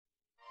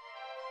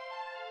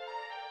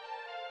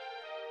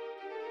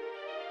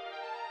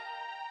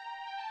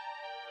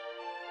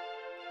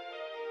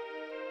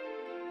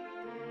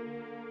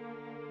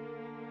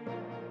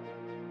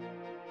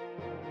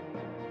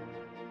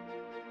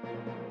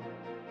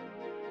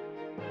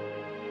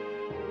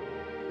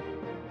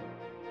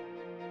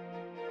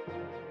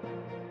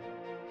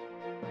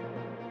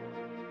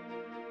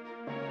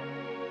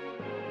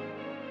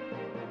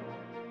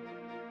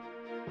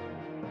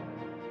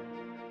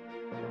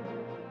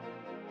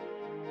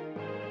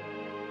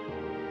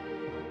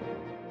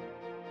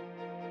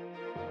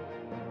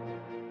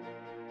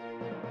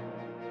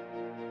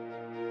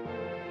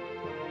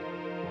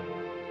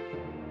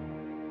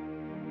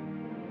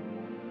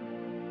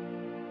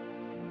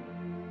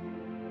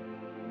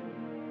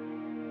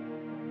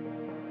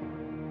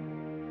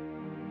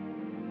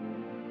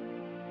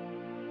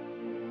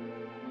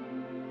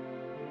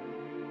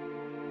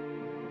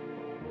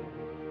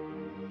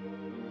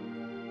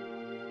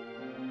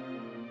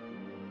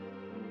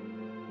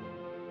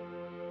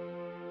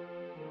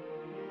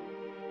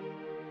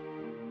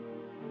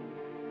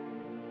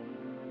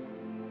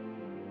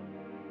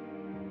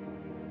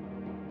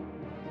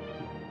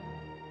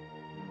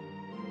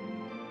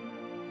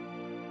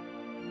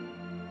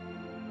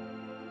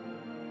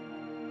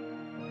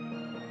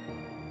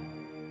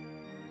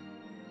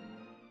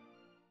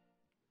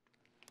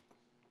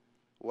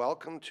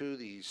welcome to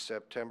the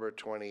September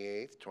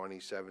 28th,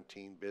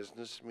 2017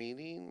 business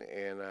meeting.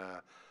 And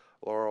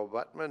Laurel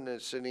Buttman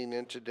is sitting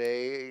in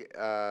today,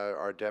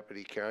 our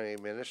Deputy County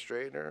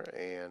Administrator,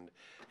 and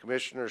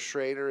Commissioner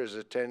Schrader is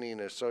attending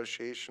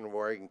Association of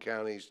Oregon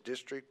Counties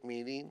District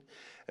meeting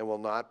and will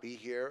not be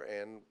here,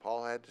 and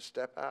Paul had to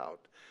step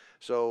out.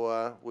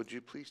 So would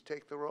you please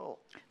take the roll?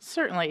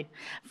 Certainly.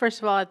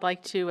 First of all, I'd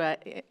like to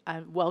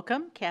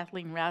welcome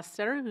Kathleen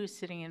Rastetter, who's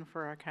sitting in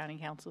for our County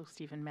Counsel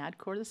Stephen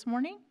Madcore this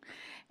morning,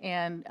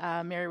 and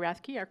Mary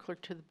Rathke, our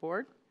Clerk to the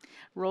Board.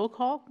 Roll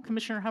call,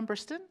 Commissioner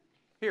Humberston.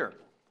 Here.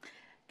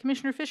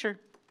 Commissioner Fisher.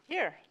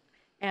 Here.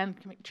 And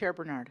Chair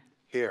Bernard.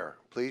 Here.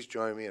 Please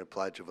join me in a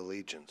Pledge of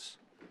Allegiance.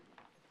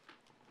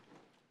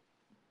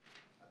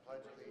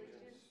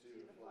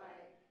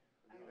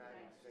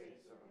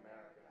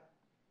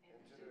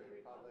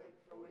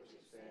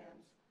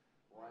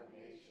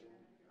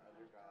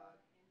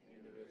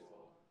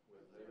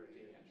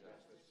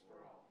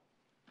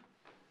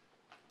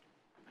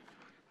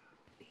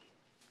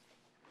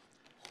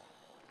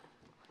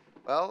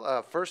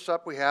 Well, first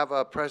up, we have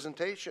a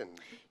presentation.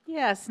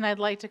 Yes, and I'd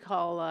like to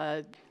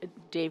call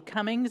Dave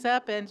Cummings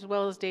up, as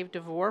well as Dave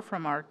DeVore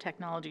from our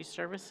Technology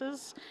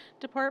Services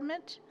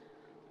Department.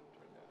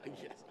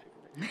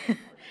 Yes.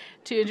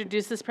 To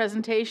introduce this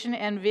presentation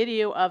and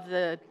video of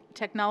the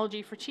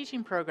Technology for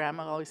Teaching program,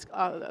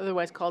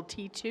 otherwise called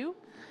T2.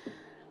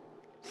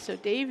 So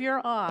Dave,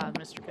 you're on,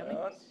 Mr.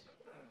 Cummings.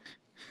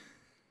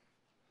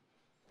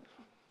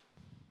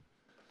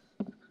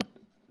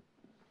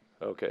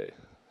 Okay,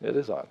 it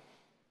is on.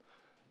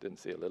 Didn't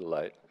see a little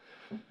light.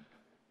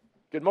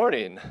 Good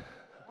morning.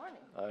 Good morning.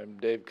 I'm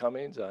Dave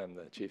Cummings. I'm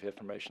the Chief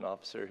Information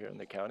Officer here in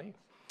the county.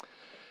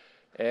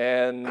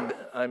 And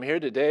I'm here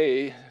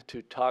today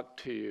to talk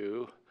to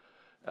you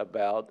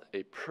about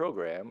a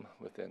program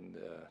within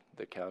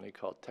the county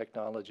called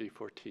Technology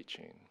for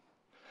Teaching.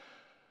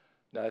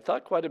 Now, I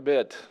thought quite a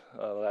bit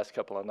the last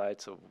couple of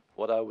nights of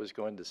what I was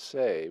going to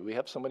say. We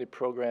have so many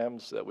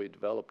programs that we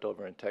developed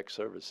over in Tech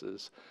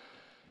Services.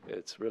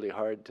 It's really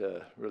hard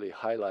to really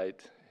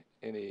highlight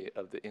any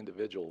of the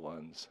individual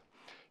ones.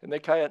 And they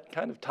kind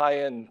of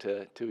tie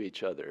into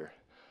each other.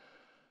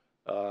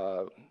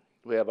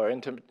 We have our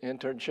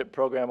internship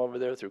program over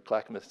there through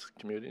Clackamas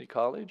Community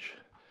College.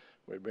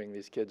 We bring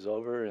these kids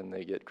over and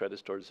they get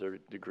credits towards their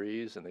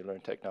degrees and they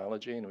learn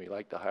technology, and we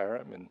like to hire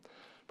them, and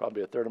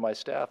probably a third of my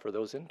staff are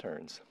those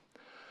interns.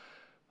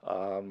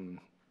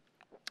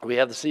 We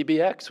have the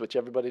CBX, which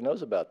everybody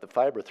knows about, the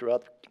fiber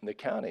throughout the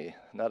county.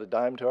 Not a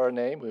dime to our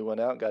name. We went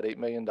out and got $8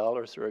 million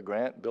through a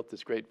grant, built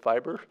this great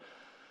fiber,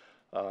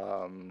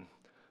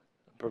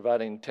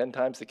 providing 10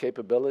 times the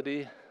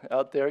capability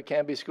out there.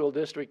 Canby School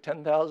District,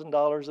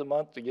 $10,000 a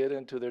month to get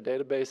into their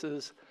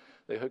databases.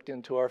 They hooked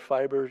into our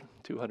fiber,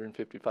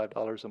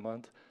 $255 a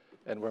month,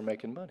 and we're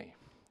making money.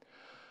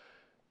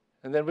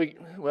 And then we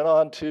went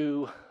on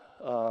to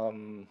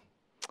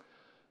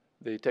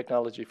the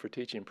Technology for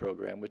Teaching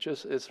program, which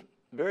is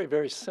very,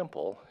 very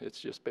simple. It's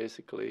just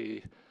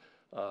basically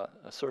a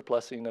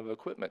surplusing of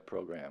equipment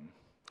program.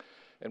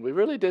 And we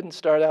really didn't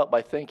start out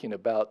by thinking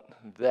about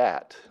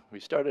that. We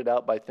started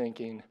out by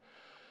thinking,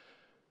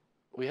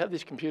 we have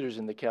these computers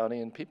in the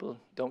county and people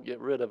don't get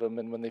rid of them,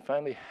 and when they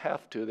finally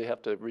have to, they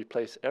have to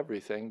replace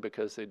everything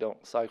because they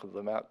don't cycle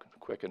them out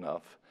quick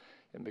enough.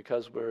 And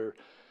because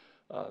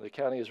the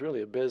county is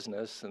really a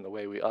business in the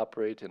way we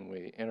operate and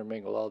we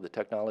intermingle all the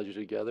technology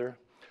together,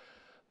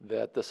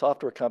 that the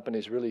software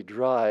companies really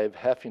drive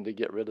having to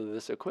get rid of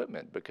this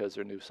equipment because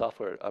their new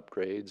software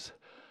upgrades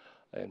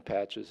and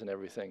patches and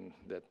everything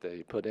that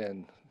they put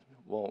in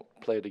won't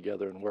play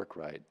together and work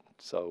right.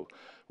 So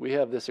we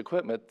have this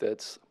equipment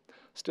that's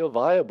still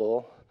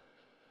viable,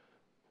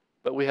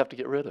 but we have to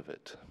get rid of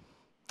it.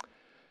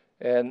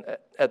 And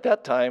at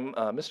that time,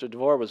 Mr.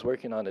 DeVore was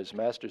working on his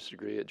master's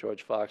degree at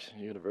George Fox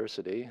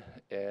University,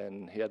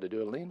 and he had to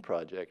do a lean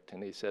project.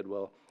 And he said,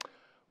 well,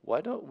 why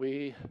don't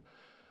we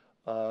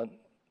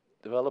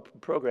develop a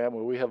program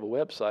where we have a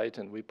website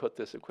and we put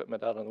this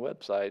equipment out on the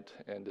website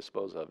and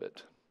dispose of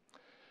it.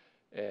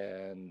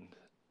 And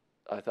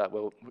I thought,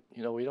 well,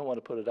 you know, we don't want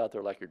to put it out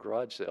there like a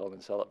garage sale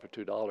and sell it for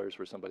 $2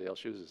 where somebody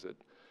else uses it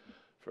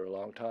for a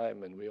long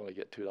time and we only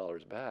get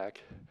 $2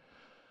 back.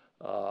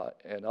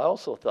 And I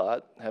also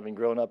thought, having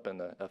grown up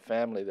in a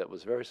family that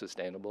was very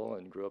sustainable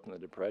and grew up in the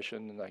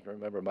Depression, and I can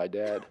remember my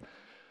dad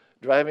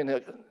driving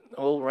an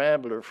old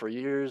Rambler for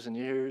years and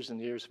years and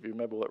years, if you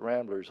remember what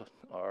Ramblers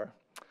are.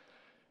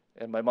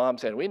 And my mom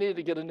saying, we need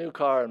to get a new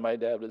car, and my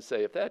dad would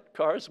say, if that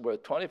car's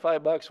worth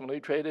 $25 when we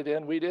trade it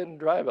in, we didn't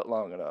drive it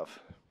long enough.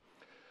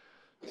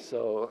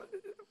 So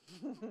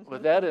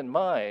with that in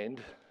mind,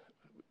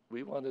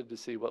 we wanted to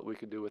see what we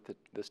could do with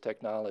this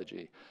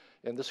technology.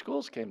 And the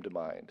schools came to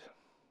mind.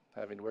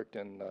 Having worked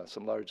in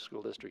some large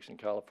school districts in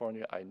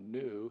California, I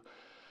knew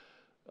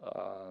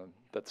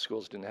that the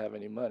schools didn't have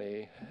any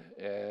money,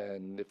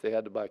 and if they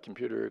had to buy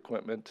computer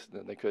equipment,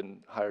 then they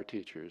couldn't hire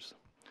teachers.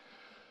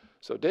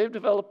 So Dave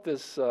developed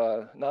this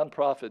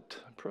nonprofit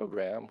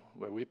program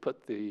where we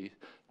put the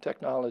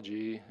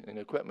technology and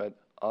equipment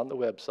on the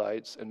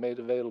websites and made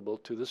available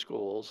to the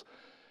schools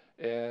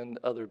and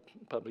other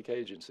public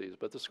agencies.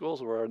 But the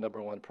schools were our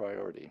 #1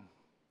 priority.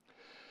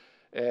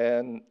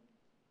 And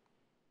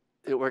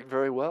it worked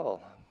very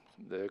well.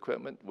 The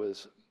equipment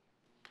was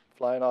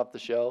flying off the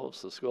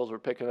shelves, the schools were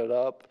picking it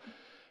up,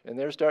 and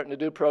they're starting to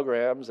do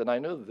programs. And I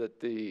knew that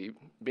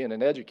being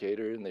an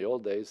educator in the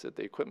old days, that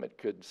the equipment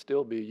could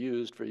still be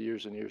used for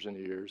years and years and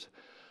years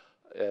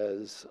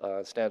as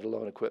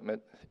standalone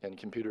equipment in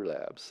computer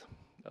labs,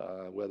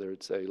 whether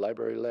it's a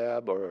library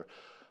lab or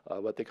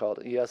what they call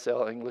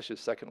ESL, English as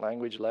Second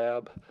Language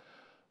lab,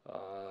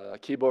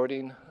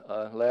 keyboarding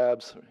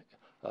labs,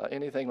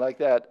 anything like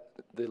that.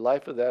 The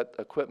life of that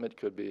equipment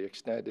could be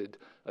extended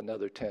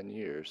another 10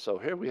 years. So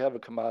here we have a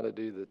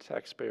commodity that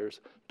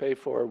taxpayers pay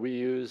for, we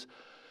use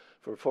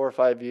for 4 or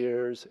 5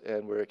 years,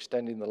 and we're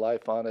extending the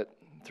life on it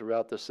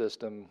throughout the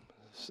system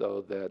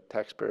so that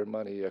taxpayer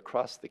money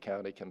across the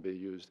county can be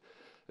used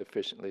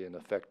efficiently and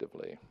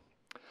effectively.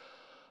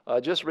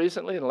 Just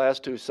recently, in the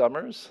last 2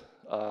 summers,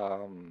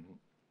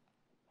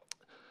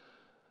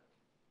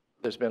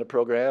 there's been a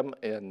program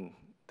in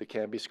the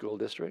Canby School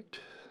District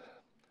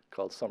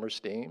called Summer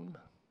STEAM.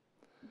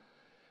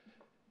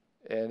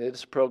 And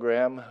it's a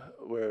program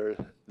where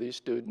these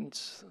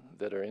students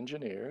that are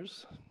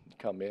engineers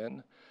come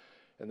in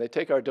and they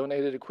take our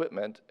donated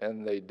equipment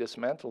and they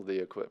dismantle the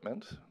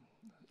equipment,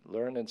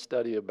 learn and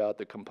study about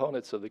the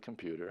components of the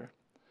computer,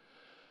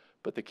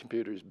 put the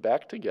computers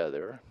back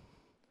together,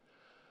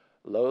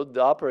 load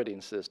the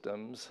operating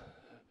systems,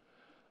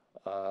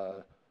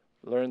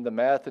 learn the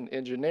math and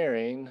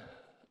engineering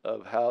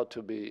of how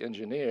to be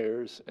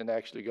engineers and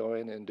actually go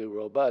in and do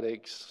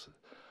robotics.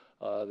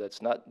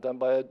 That's not done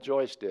by a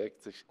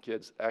joystick. The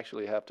kids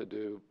actually have to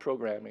do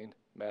programming,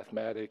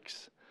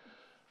 mathematics,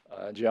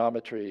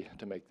 geometry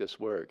to make this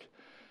work.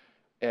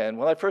 And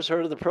when I first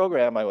heard of the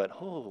program, I went,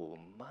 oh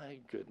my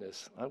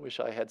goodness, I wish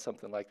I had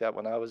something like that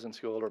when I was in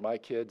school, or my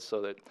kids,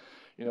 so that,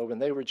 you know, when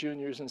they were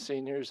juniors and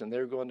seniors and they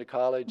were going to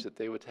college, that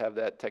they would have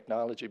that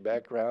technology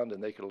background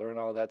and they could learn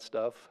all that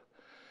stuff.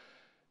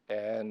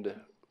 And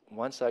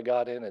once I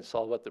got in and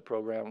saw what the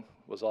program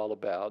was all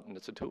about, and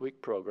it's a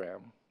 2-week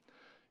program,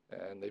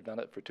 and they've done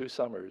it for 2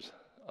 summers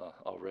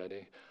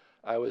already,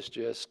 I was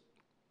just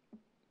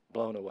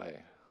blown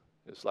away.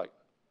 It's like,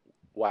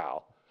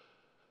 wow,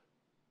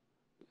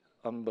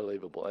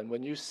 unbelievable. And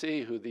when you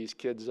see who these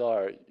kids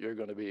are, you're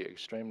going to be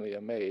extremely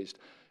amazed.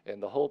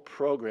 And the whole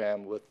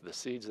program, with the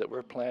seeds that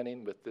we're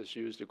planting with this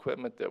used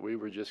equipment that we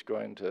were just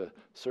going to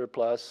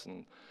surplus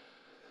and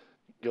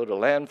go to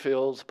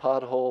landfills,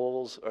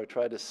 potholes, or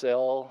try to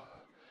sell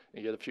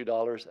and get a few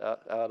dollars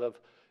out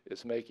of,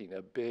 is making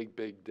a big,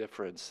 big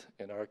difference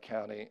in our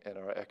county and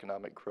our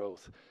economic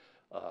growth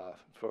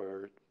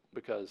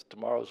because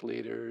tomorrow's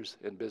leaders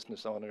and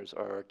business owners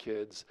are our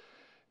kids,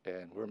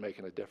 and we're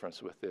making a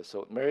difference with this.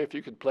 So Mary, if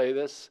you could play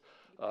this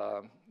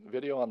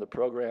video on the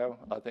program,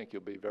 I think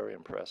you'll be very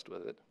impressed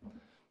with it.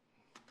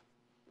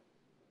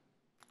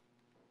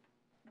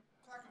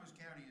 Clackamas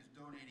County is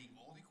donating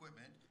old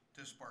equipment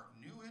to spark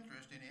new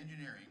interest in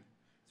engineering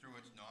through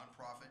its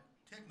nonprofit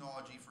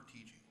Technology for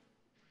Teaching.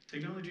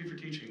 Technology for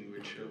Teaching,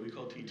 which we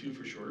call T2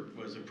 for short,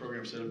 was a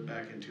program set up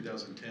back in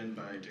 2010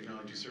 by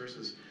Technology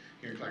Services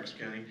here in Clackamas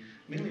County,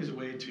 mainly as a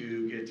way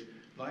to get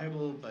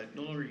viable but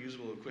no longer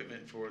usable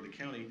equipment for the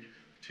county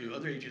to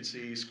other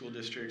agencies, school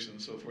districts,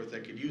 and so forth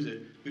that could use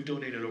it. We've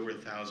donated over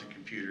 1,000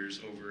 computers,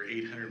 over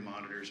 800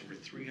 monitors, over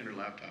 300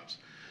 laptops.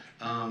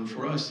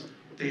 For us,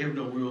 they have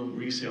no real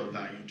resale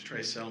value. To try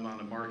to sell them on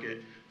the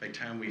market, by the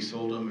time we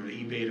sold them or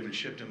eBayed them and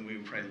shipped them, we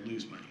would probably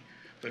lose money.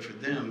 But for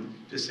them,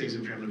 this saves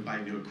them from having to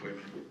buy new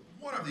equipment.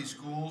 One of these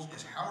schools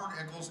is Howard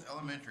Eccles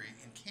Elementary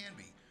in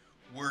Canby,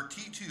 where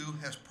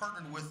T2 has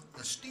partnered with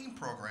the STEAM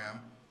program,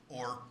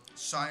 or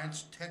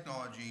Science,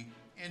 Technology,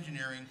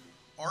 Engineering,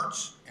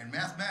 Arts, and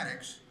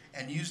Mathematics,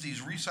 and used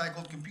these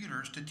recycled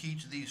computers to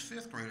teach these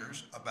 5th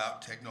graders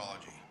about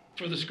technology.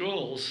 For the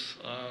schools,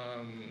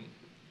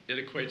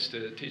 it equates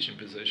to teaching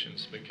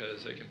positions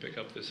because they can pick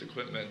up this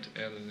equipment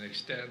and then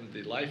extend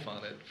the life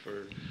on it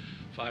for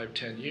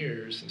 5-10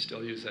 years and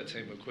still use that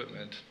same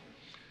equipment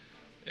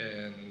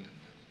and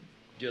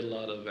get a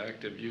lot of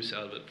active use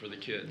out of it for the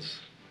kids.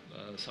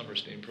 The Summer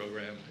STEAM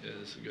program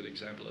is a good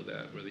example of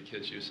that, where the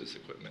kids use this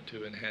equipment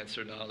to enhance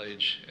their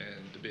knowledge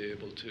and to be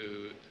able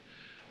to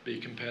be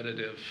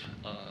competitive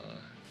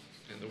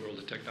in the world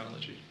of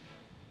technology.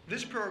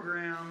 This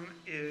program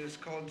is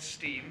called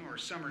STEAM, or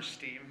Summer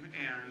STEAM,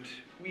 and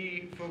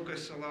we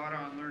focus a lot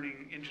on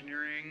learning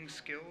engineering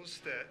skills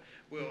that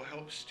will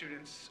help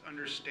students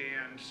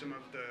understand some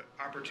of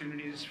the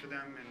opportunities for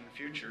them in the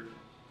future.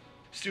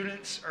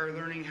 Students are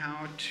learning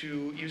how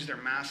to use their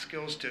math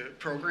skills to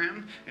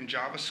program in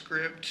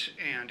JavaScript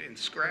and in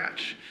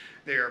Scratch.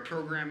 They are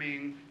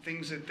programming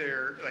things that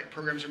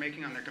programs are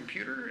making on their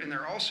computer, and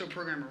they're also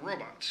programming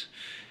robots.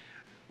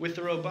 With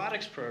the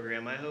robotics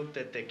program, I hope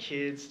that the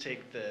kids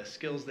take the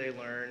skills they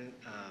learn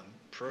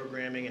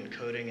programming and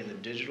coding in the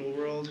digital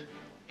world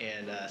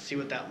and see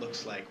what that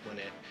looks like when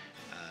it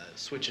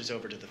switches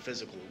over to the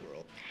physical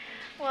world?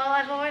 Well,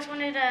 I've always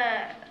wanted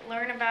to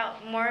learn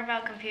more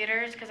about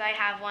computers because I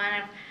have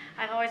one.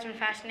 I've always been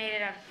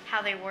fascinated of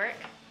how they work.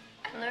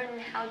 Learn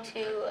how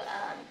to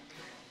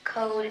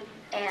code,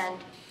 and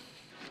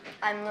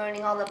I'm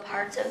learning all the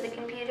parts of the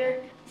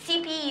computer.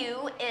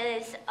 CPU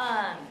is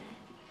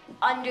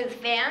under the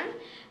fan.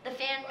 The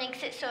fan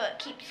makes it so it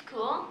keeps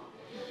cool.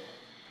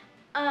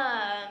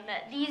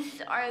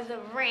 These are the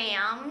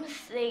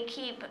RAMs. They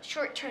keep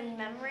short-term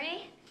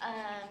memory.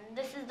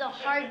 This is the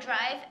hard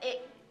drive.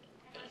 It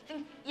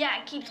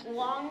keeps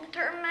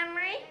long-term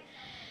memory.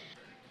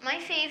 My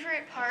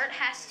favorite part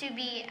has to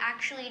be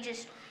actually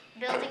just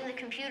building the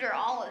computer,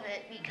 all of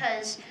it,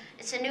 because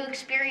it's a new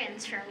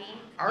experience for me.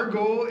 Our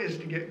goal is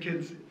to get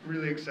kids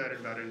really excited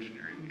about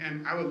engineering,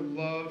 and I would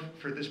love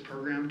for this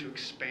program to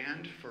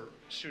expand for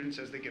students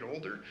as they get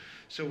older.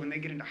 So when they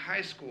get into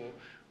high school,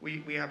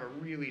 we have a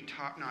really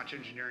top-notch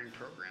engineering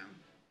program.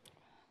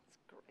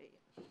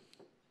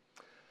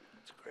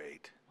 That's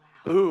great.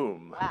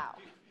 Boom. Wow.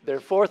 They're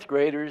fourth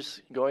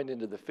graders going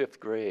into the fifth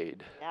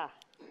grade. Yeah.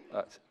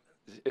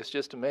 It's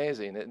just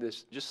amazing.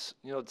 There's just,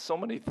 so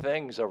many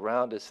things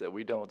around us that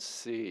we don't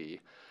see,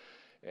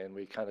 and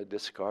we kind of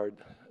discard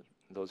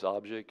those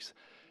objects.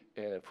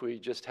 And if we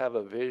just have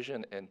a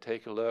vision and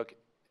take a look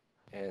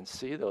and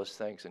see those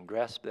things and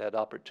grasp that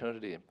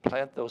opportunity and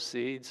plant those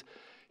seeds,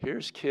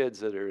 here's kids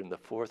that are in the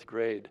fourth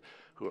grade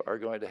who are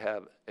going to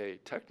have a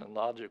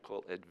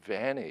technological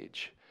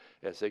advantage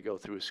as they go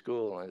through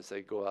school and as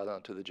they go out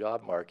onto the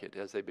job market,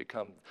 as they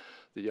become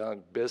the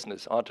young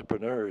business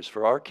entrepreneurs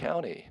for our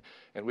county.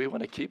 And we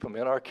want to keep them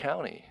in our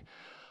county.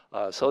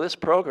 So this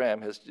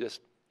program has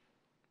just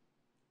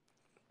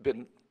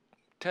been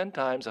 10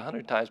 times,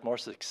 100 times more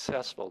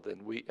successful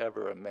than we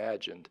ever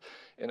imagined.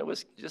 And it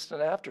was just an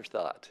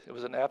afterthought. It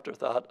was an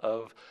afterthought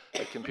of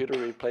a computer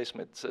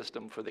replacement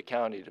system for the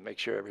county to make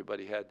sure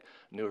everybody had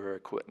newer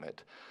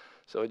equipment.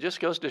 So it just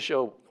goes to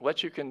show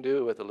what you can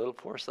do with a little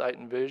foresight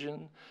and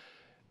vision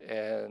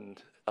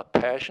and a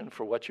passion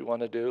for what you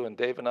want to do. And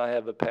Dave and I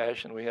have a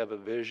passion, we have a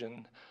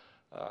vision.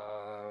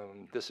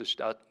 This is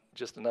not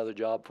just another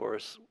job for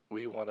us.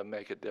 We want to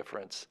make a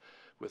difference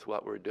with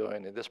what we're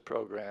doing, and this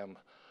program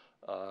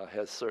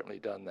has certainly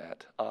done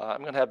that.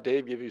 I'm going to have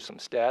Dave give you some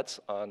stats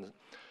on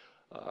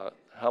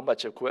how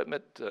much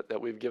equipment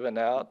that we've given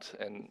out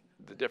and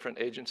the different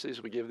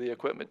agencies we give the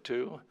equipment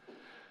to.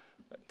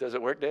 Does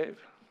it work, Dave?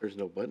 There's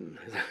no button.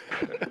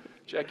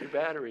 Check your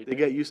battery. They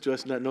got used to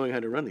us not knowing how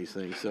to run these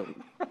things, so.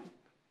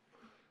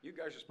 You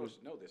guys are supposed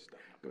to know this stuff.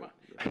 Come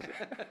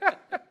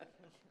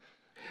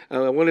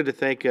on. I wanted to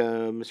thank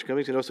Mr.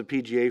 Cummings and also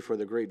PGA for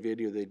the great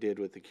video they did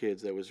with the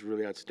kids. That was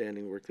really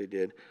outstanding work they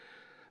did.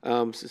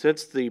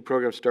 Since the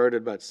program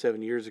started about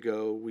 7 years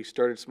ago, we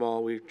started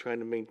small. We're trying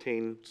to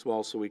maintain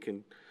small so we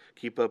can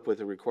keep up with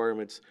the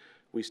requirements.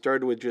 We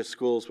started with just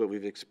schools, but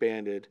we've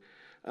expanded.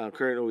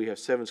 Currently, we have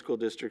 7 school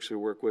districts we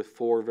work with,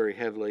 4 very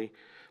heavily,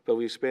 but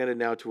we expanded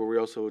now to where we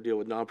also deal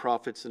with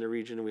nonprofits in the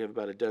region. We have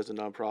about a dozen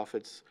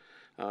nonprofits,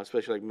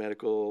 especially like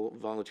medical,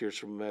 volunteers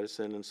for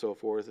medicine and so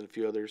forth, and a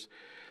few others.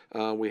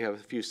 We have a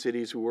few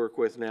cities we work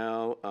with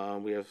now.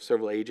 We have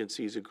several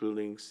agencies,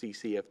 including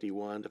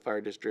CCFD1, the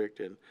fire district,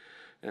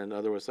 and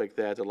other ones like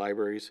that, the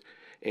libraries.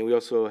 And we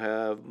also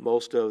have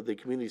most of the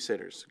community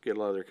centers get a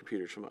lot of their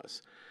computers from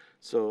us.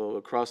 So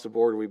across the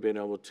board, we've been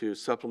able to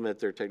supplement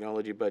their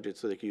technology budget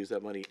so they can use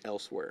that money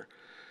elsewhere.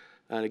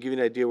 To give you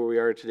an idea where we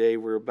are today,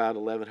 we're about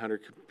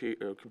 1,100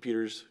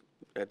 computers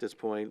at this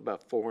point,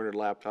 about 400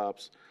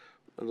 laptops,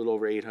 a little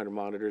over 800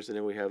 monitors, and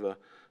then we have a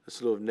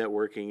slew of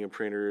networking and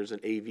printers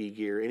and AV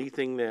gear,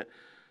 anything that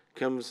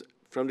comes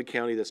from the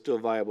county that's still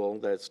viable,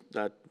 that's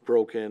not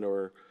broken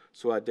or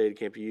so outdated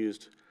can't be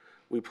used.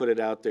 We put it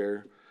out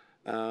there,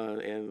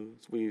 and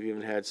we've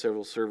even had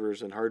several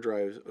servers and hard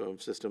drive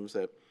systems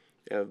that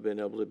have been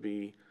able to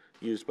be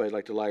used by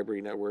like the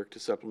library network to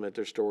supplement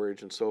their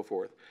storage and so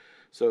forth.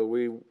 So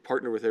we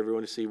partner with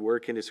everyone to see where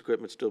can this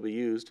equipment still be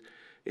used.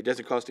 It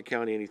doesn't cost the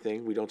county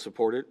anything. We don't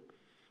support it.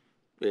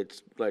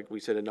 It's like we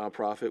said, a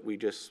nonprofit. We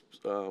just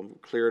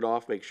clear it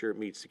off, make sure it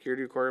meets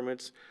security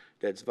requirements,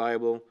 that's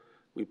viable.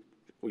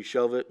 We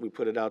shelve it, we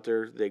put it out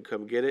there, they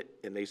come get it,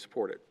 and they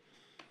support it.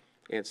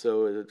 And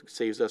so it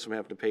saves us from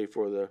having to pay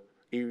for the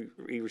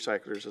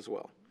e-recyclers as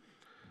well.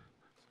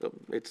 So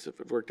it's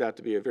worked out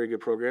to be a very good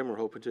program. We're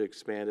hoping to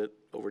expand it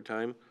over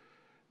time.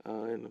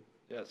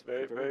 Yes,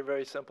 very, very,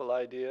 very simple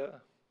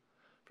idea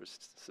for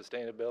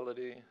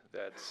sustainability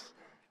that's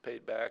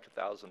paid back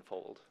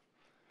 1,000-fold.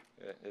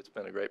 It's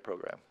been a great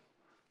program.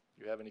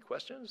 Do you have any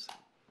questions?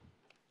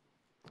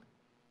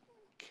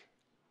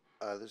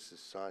 This is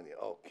Sonia.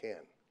 Oh,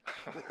 Ken.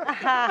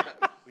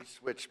 We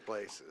switched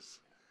places.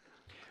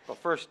 Well,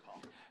 first,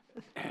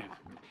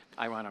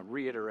 I want to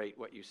reiterate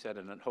what you said,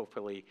 and then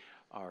hopefully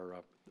our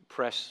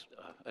press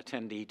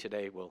attendee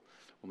today will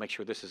make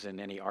sure this is in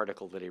any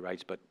article that he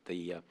writes. But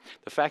the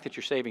fact that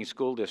you're saving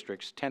school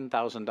districts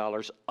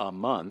 $10,000 a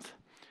month,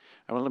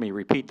 let me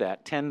repeat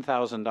that,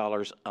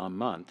 $10,000 a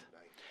month.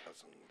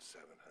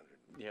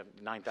 Yeah,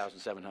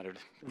 9,700.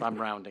 I'm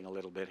rounding a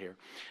little bit here.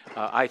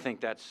 I think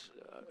that's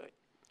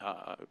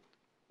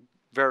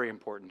very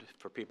important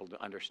for people to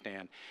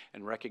understand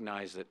and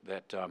recognize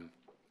that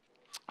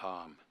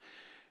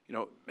you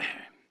know,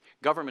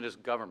 government is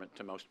government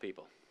to most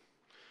people.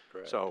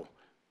 Correct. So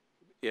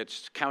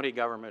it's county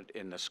government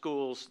in the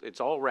schools. It's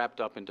all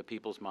wrapped up into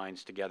people's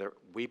minds together.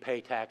 We pay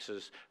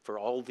taxes for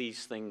all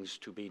these things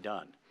to be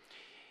done,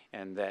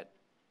 and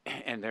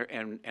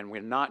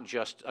we're not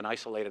just an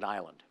isolated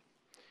island.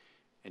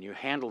 And you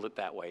handled it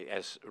that way,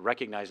 as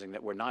recognizing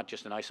that we're not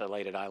just an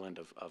isolated island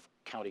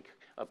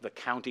of the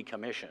county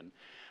commission,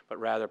 but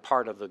rather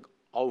part of the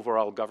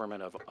overall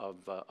government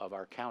of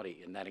our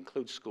county, and that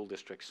includes school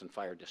districts and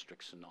fire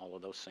districts and all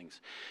of those things.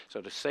 So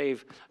to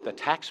save the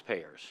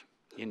taxpayers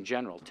in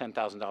general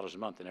 $10,000 a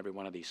month in every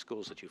one of these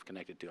schools that you've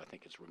connected to, I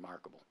think it's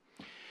remarkable.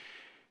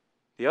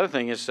 The other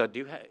thing is,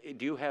 do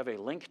you have a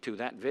link to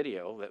that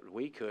video that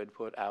we could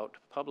put out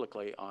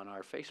publicly on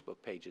our Facebook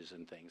pages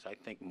and things? I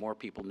think more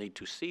people need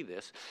to see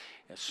this,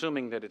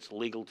 assuming that it's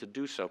legal to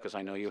do so, because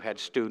I know you had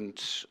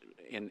students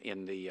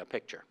in the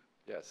picture.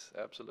 Yes,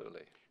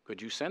 absolutely.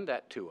 Could you send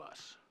that to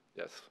us?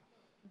 Yes.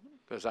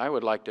 Because I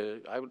would like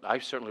to, I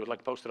certainly would like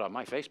to post it on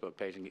my Facebook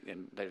page,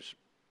 and there's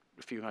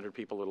a few hundred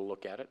people that'll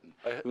look at it, and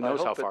who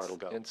knows how far it'll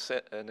go.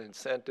 An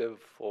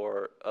incentive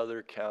for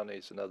other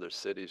counties and other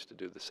cities to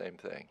do the same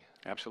thing.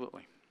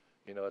 Absolutely.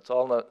 You know, it's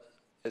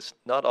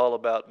not all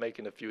about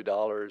making a few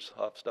dollars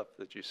off stuff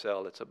that you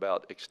sell. It's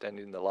about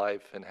extending the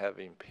life and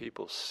having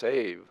people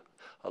save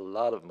a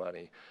lot of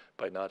money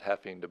by not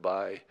having to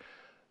buy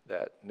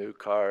that new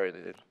car. And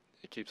it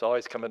keeps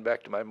always coming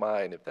back to my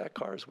mind. If that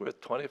car is worth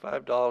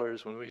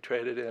 $25 when we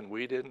trade it in,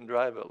 we didn't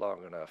drive it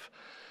long enough.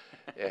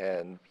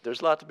 And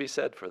there's a lot to be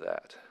said for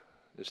that.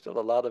 There's still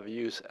a lot of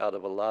use out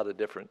of a lot of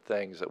different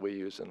things that we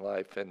use in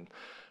life, and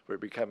we're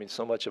becoming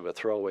so much of a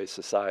throwaway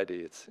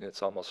society,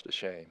 it's almost a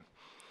shame.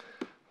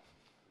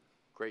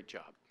 Great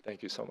job.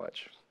 Thank you so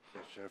much.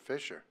 Commissioner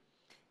Fisher.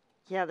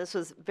 Yeah, this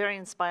was very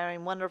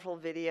inspiring, wonderful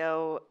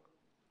video.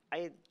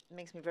 It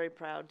makes me very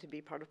proud to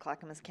be part of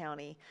Clackamas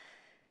County.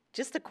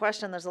 Just a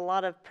question, there's a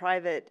lot of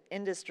private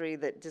industry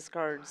that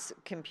discards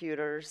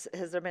computers.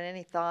 Has there been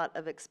any thought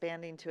of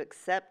expanding to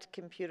accept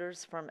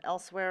computers from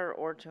elsewhere,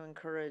 or to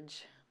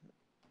encourage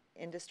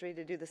industry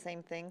to do the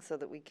same thing so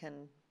that we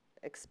can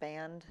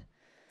expand?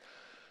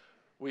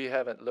 We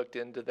haven't looked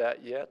into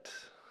that yet.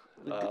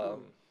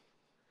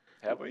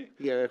 Have we?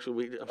 Yeah,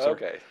 actually, I'm sorry.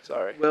 Okay,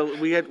 sorry. Well,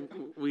 we had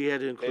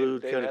to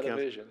include They county had a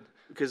council, vision.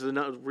 because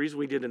the reason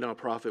we did a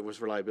nonprofit was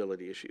for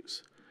liability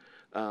issues.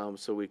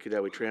 So we could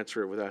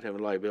transfer it without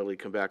having liability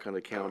come back on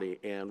the county.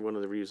 And one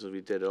of the reasons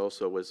we did it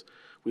also was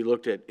we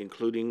looked at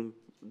including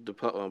the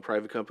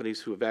private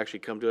companies who have actually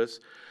come to us.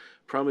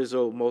 Problem is,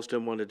 though, most of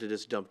them wanted to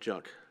just dump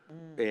junk.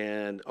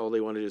 And all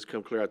they wanted to do is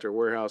come clear out their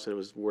warehouse, and it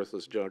was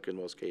worthless junk in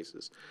most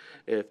cases.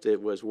 If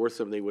it was worth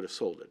them, they would have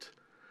sold it.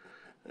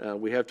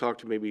 We have talked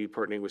to maybe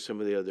partnering with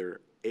some of the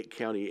other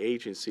county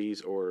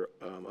agencies or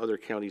other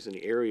counties in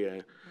the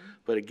area.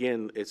 But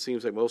again, it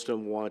seems like most of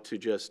them want to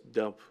just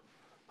dump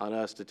on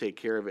us to take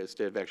care of it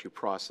instead of actually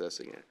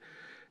processing it.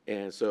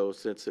 And so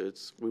since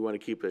we want to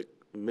keep it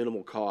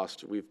minimal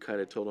cost, we've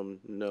kind of told them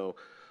no.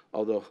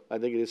 Although I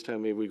think it is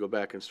time maybe we go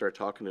back and start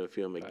talking to a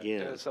few of them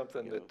again. And it's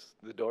something that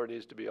the door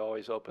needs to be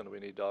always open. We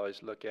need to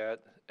always look at.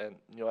 And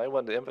I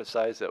wanted to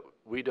emphasize that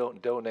we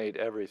don't donate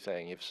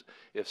everything.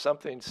 If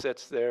something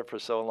sits there for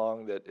so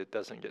long that it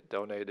doesn't get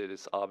donated,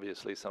 it's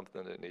obviously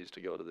something that needs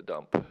to go to the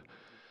dump.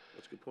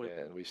 That's a good point.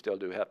 And we still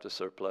do have to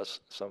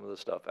surplus some of the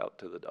stuff out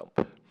to the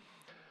dump.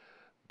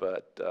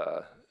 But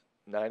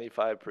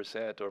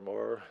 95% or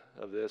more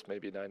of this,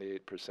 maybe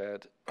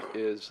 98%,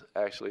 is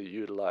actually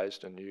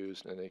utilized and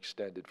used and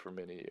extended for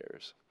many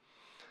years.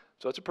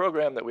 So it's a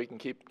program that we can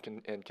keep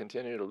and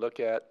continue to look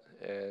at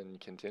and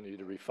continue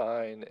to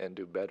refine and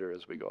do better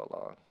as we go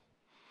along.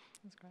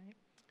 That's great.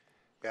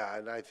 Yeah,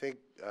 and I think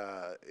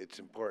it's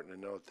important to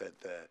note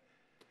that the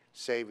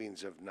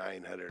savings of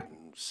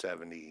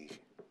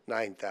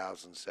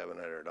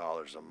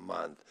 $979,700 a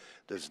month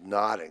does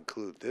not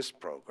include this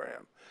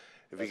program.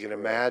 If you can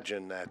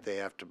imagine that they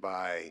have to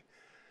buy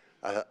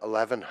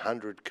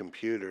 1,100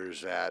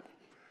 computers at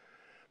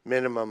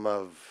minimum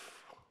of,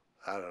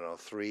 I don't know,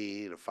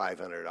 $300 to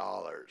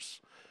 $500.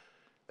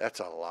 That's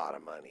a lot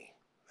of money.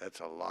 That's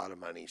a lot of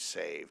money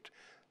saved.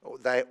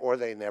 Or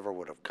they never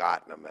would have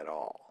gotten them at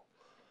all.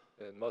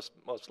 And most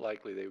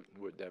likely they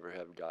would never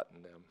have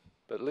gotten them.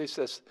 But at least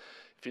this,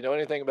 if you know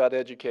anything about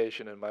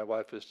education, and my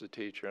wife is the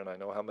teacher, and I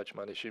know how much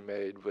money she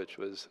made, which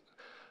was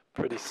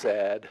pretty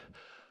sad.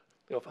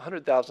 You know, for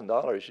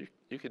 $100,000,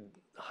 you could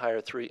hire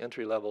 3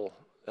 entry-level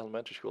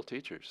elementary school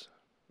teachers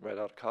right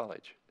out of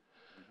college.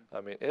 I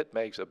mean, it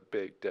makes a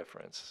big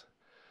difference.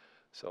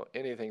 So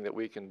anything that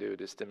we can do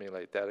to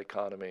stimulate that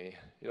economy,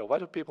 why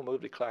do people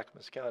move to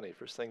Clackamas County?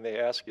 First thing they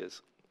ask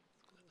is,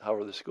 how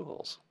are the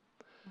schools?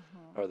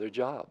 Are there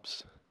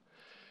jobs?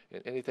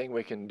 And anything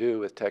we can do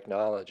with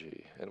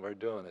technology, and we're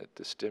doing it,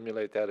 to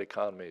stimulate that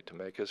economy, to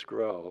make us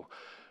grow.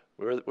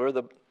 We're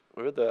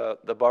We're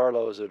the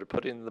Barlows that are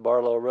putting in the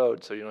Barlow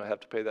Road, so you don't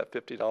have to pay that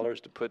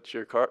 $50 to put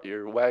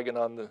your wagon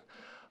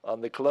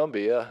on the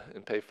Columbia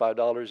and pay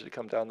 $5 to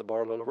come down the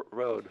Barlow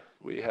Road.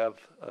 We have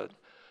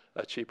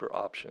a cheaper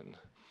option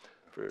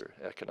for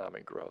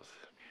economic growth.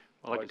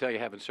 Well, I can tell you,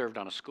 having served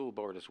on a school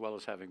board as well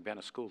as having been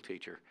a school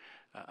teacher,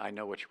 I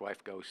know what your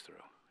wife goes through.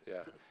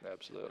 Yeah,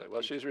 absolutely.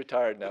 Well, she's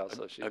retired now,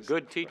 so she's... A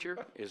good teacher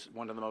is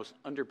one of the most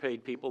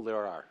underpaid people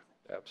there are.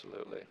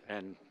 Absolutely.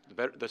 And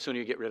the sooner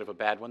you get rid of a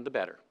bad one, the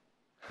better.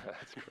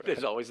 That's correct.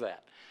 There's always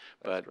that.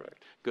 That's But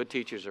correct. good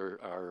teachers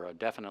are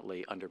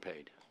definitely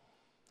underpaid.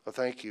 Well,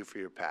 thank you for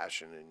your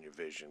passion and your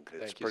vision, 'cause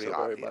it's Thank you pretty so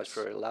obvious. very much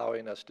for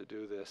allowing us to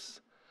do this.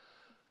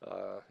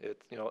 You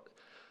know,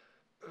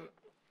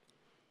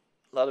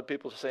 a lot of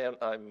people say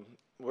I'm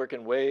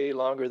working way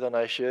longer than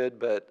I should,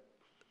 but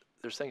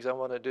there's things I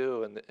want to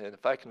do, and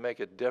if I can make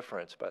a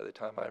difference by the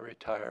time I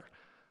retire,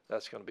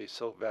 that's going to be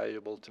so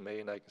valuable to me,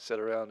 and I can sit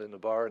around in the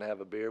bar and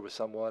have a beer with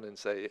someone and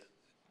say,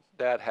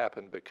 that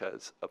happened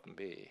because of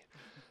me,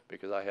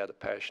 because I had a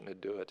passion to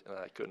do it, and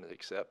I couldn't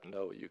accept,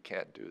 no, you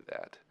can't do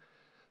that.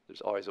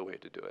 There's always a way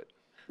to do it.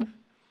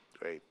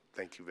 Great.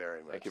 Thank you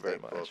very much. Thank you very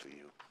much. Both of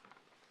you.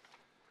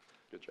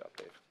 Good job,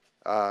 Dave.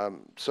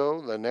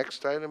 So the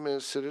next item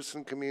is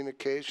citizen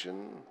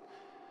communication,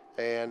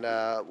 and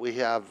we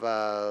have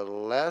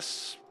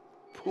Les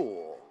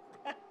Poole.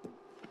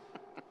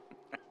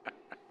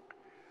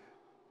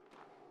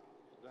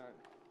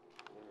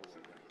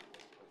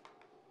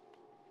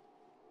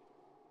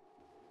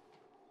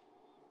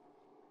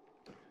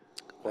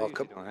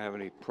 Welcome. I don't have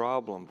any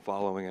problem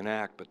following an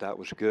act, but that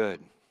was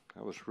good.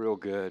 That was real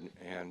good.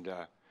 And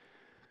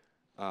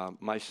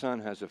my son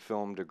has a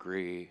film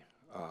degree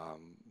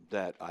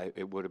that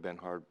it would have been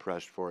hard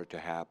pressed for it to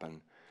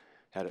happen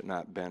had it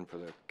not been for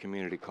the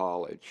community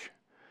college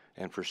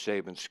and for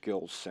Saban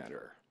Skills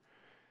Center.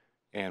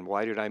 And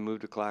why did I move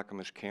to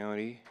Clackamas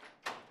County?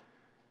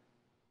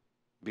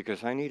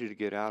 Because I needed to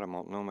get out of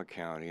Multnomah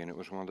County, and it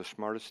was one of the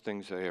smartest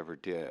things I ever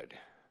did.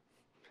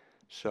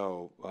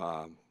 So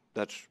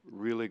that's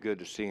really good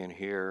to see and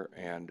hear.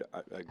 And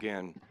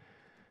again,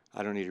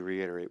 I don't need to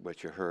reiterate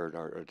what you heard.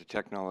 The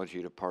technology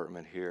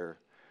department here,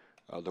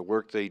 the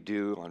work they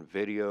do on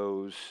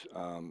videos,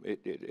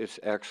 it's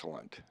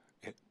excellent.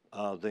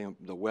 The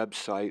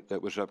website that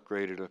was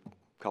upgraded a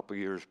couple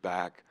years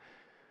back,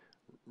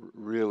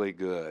 really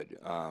good.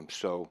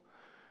 So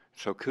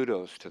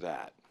kudos to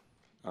that.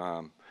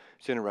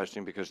 It's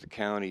interesting because the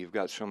county, you've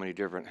got so many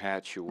different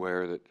hats you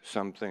wear that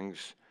some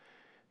things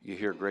you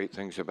hear great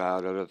things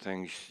about, other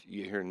things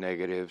you hear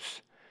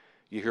negatives.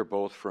 You hear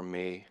both from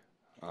me.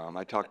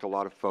 I talk to a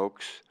lot of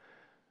folks.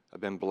 I've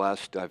been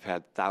blessed. I've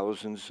had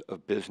thousands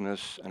of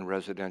business and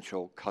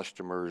residential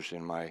customers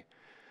in my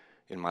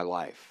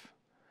life.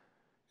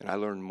 And I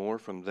learned more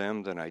from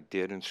them than I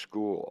did in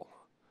school.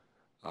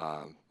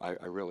 I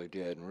really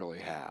did and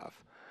really have.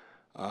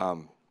 I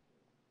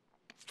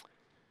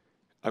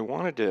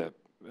wanted to,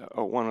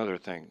 one other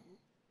thing.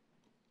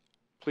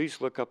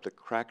 Please look up the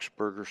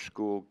Cracksburger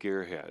School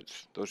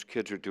Gearheads. Those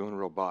kids are doing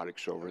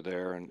robotics over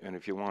there, and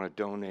if you want to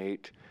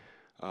donate,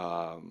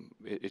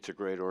 it's a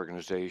great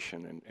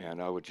organization, and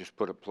I would just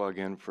put a plug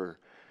in for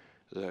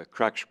the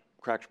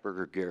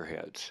Cracksburger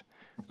Gearheads.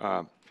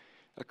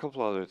 A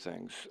couple other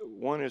things.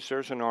 One is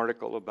there's an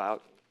article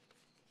about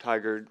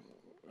Tigard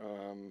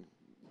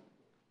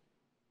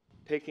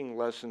taking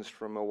lessons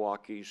from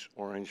Milwaukee's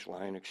Orange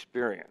Line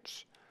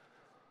experience.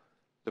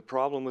 The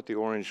problem with the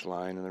Orange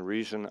Line, and the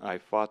reason I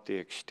fought the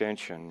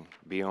extension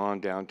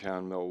beyond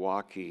downtown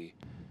Milwaukee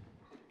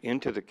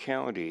into the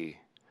county,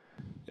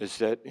 is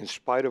that in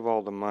spite of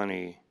all the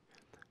money,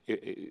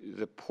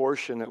 the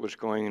portion that was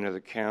going into the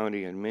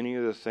county and many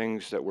of the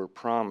things that were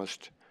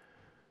promised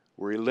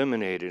were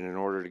eliminated in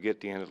order to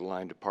get the end of the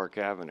line to Park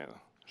Avenue.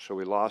 So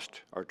we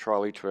lost our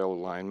trolley trail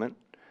alignment.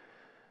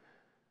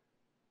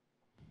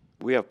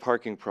 We have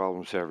parking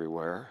problems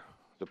everywhere.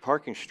 The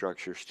parking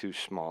structure is too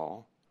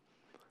small.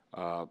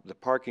 The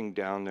parking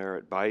down there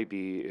at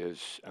Bybee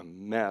is a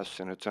mess,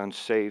 and it's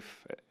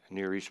unsafe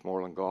near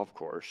Eastmoreland Golf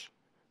Course.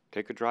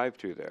 Take a drive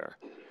through there.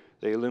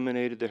 They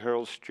eliminated the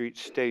Herald Street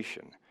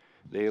Station.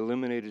 They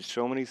eliminated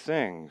so many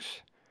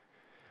things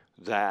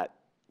that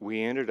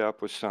we ended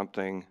up with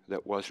something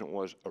that was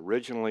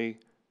originally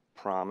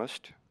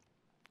promised.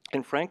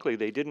 And frankly,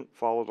 they didn't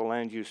follow the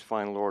land use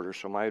final order,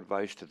 so my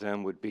advice to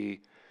them would be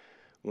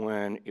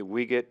when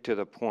we get to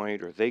the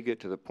point, or they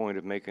get to the point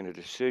of making a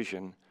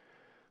decision,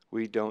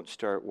 we don't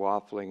start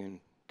waffling and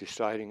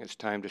deciding it's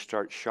time to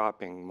start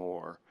shopping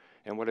more.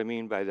 And what I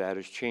mean by that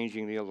is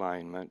changing the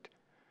alignment,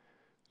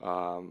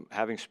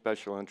 having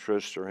special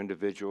interests or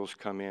individuals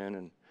come in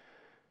and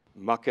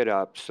muck it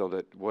up so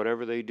that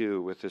whatever they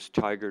do with this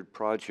Tigard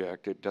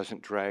project, it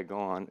doesn't drag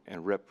on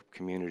and rip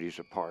communities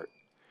apart.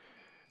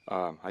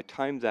 I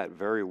timed that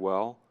very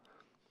well,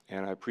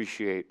 and I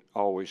appreciate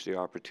always the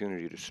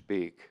opportunity to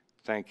speak.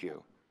 Thank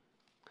you.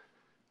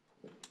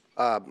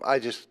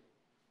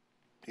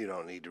 You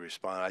don't need to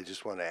respond. I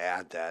just want to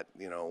add that,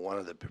 one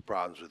of the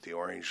problems with the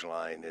Orange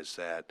Line is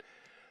that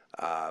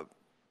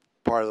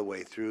part of the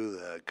way through,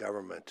 the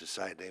government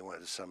decided they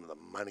wanted some of the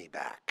money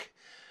back.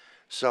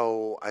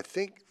 So I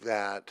think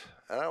that,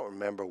 I don't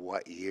remember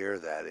what year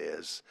that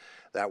is,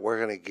 that we're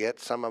going to get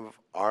some of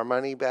our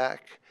money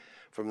back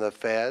from the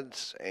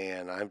feds,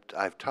 and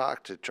I've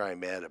talked to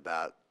TriMet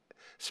about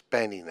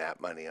spending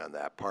that money on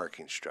that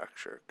parking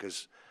structure,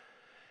 because,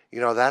 you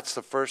know, that's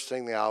the first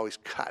thing they always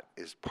cut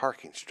is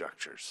parking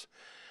structures.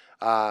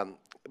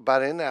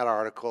 But in that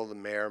article, the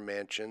mayor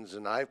mentions,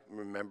 and I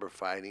remember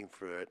fighting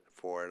for it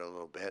a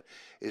little bit,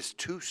 is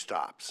 2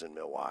 stops in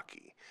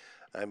Milwaukee.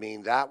 I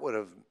mean, that would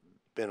have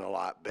been a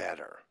lot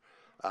better,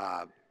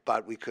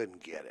 but we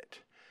couldn't get it.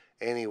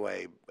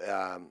 Anyway,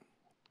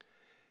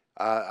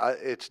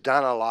 it's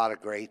done a lot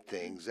of great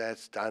things.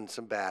 That's done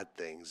some bad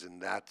things,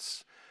 and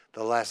that's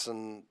the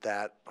lesson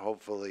that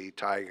hopefully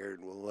Tigard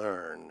will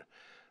learn.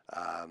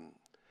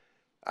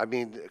 I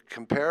mean,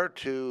 compared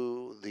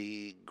to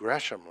the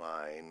Gresham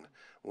line,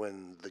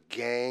 when the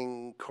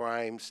gang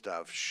crime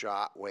stuff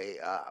shot way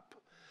up,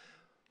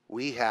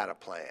 we had a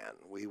plan.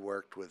 We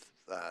worked with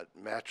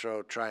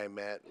Metro,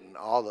 TriMet, and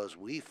all those.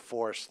 We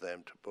forced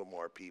them to put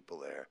more people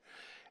there.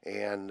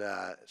 And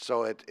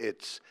so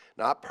it's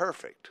not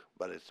perfect,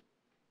 but it's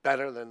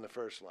better than the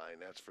first line,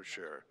 that's for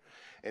sure.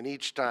 And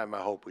each time I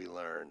hope we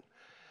learn.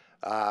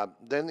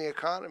 Then the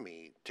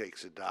economy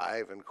takes a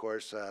dive, and of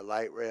course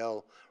light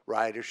rail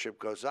ridership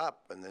goes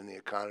up, and then the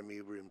economy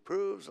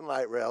improves, and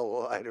light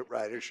rail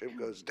ridership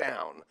goes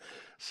down.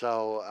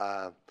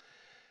 So,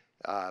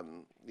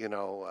 you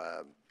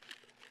know,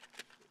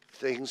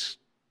 things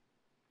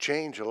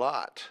change a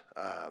lot.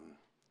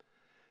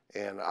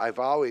 And I've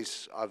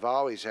always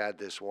had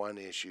this one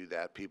issue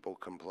that people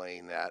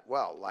complain that,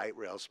 well, light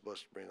rail's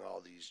supposed to bring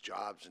all these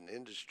jobs and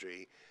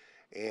industry,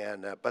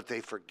 and but they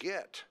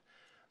forget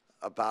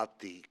about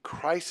the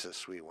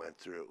crisis we went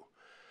through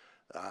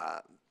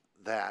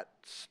that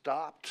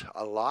stopped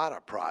a lot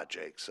of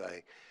projects.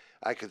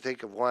 I could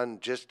think of one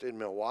just in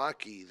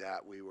Milwaukee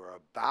that we were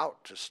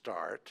about to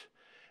start,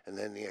 and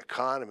then the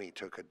economy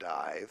took a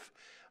dive.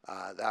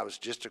 That was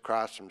just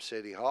across from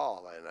City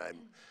Hall,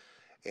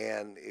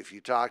 and if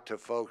you talk to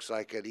folks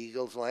like at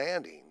Eagles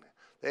Landing,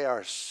 they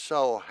are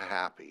so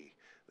happy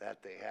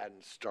that they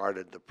hadn't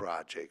started the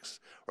projects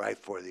right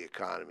before the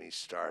economy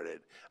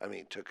started. I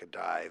mean, took a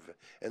dive.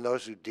 And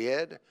those who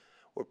did,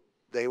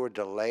 they were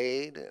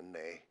delayed, and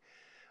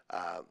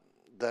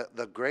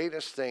the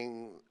greatest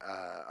thing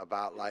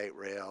about light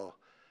rail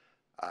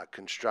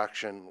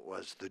construction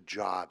was the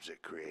jobs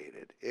it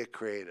created. It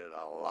created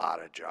a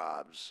lot of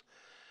jobs.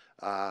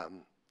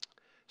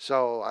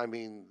 So, I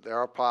mean, there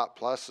are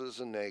pluses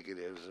and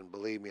negatives, and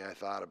believe me, I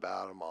thought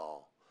about them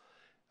all.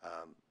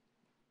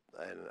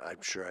 And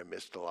I'm sure I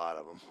missed a lot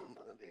of them.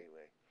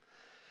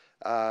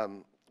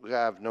 Anyway, we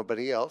have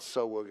nobody else,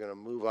 so we're going to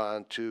move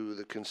on to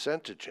the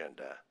consent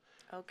agenda.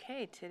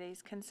 Okay,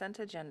 today's consent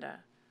agenda.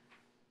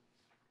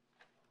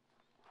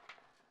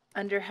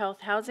 Under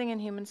Health, Housing,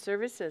 and Human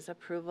Services,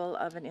 approval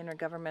of an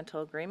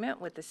intergovernmental agreement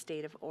with the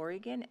state of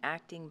Oregon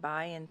acting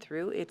by and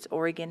through its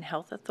Oregon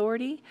Health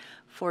Authority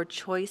for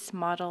Choice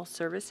Model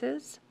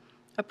Services.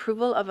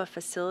 Approval of a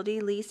facility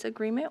lease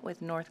agreement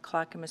with North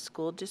Clackamas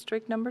School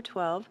District Number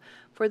 12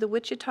 for the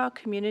Wichita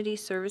Community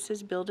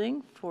Services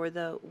Building for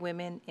the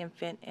Women,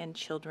 Infant, and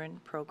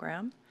Children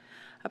Program.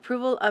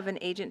 Approval of an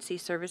agency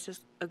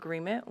services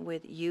agreement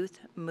with Youth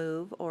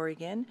M.O.V.E.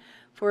 Oregon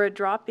for a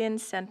drop-in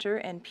center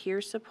and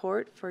peer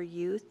support for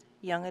youth,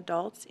 young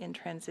adults in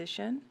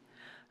transition.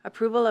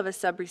 Approval of a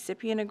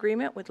subrecipient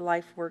agreement with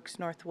LifeWorks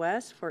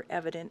Northwest for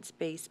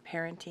evidence-based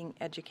parenting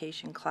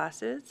education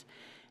classes.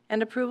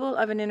 And approval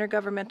of an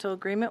intergovernmental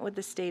agreement with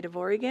the State of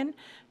Oregon,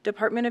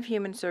 Department of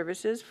Human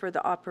Services for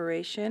the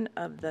operation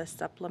of the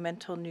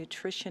Supplemental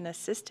Nutrition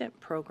Assistant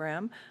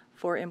Program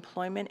for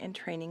Employment and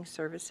Training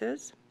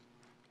Services.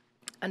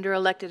 Under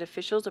elected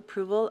officials,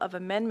 approval of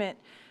Amendment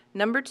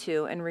Number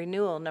 2 and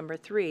Renewal Number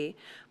 3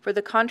 for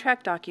the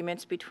contract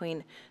documents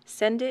between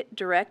Send It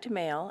Direct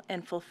Mail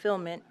and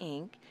Fulfillment,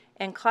 Inc.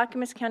 and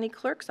Clackamas County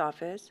Clerk's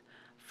Office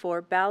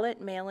for ballot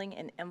mailing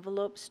and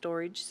envelope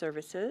storage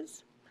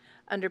services.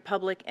 Under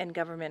Public and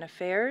Government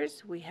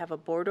Affairs, we have a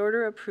board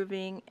order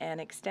approving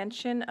an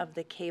extension of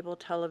the cable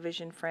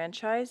television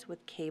franchise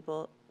with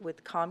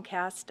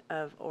Comcast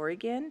of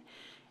Oregon,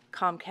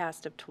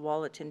 Comcast of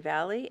Tualatin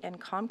Valley, and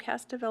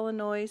Comcast of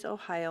Illinois,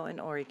 Ohio, and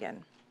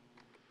Oregon.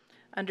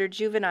 Under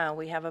Juvenile,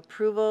 we have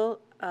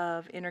approval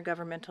of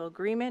intergovernmental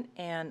agreement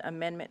and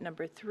Amendment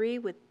Number 3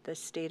 with the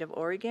State of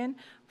Oregon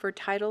for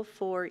Title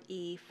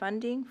IV-E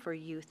funding for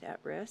youth at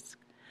risk.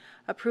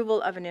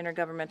 Approval of an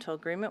intergovernmental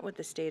agreement with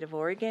the State of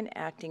Oregon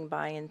acting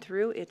by and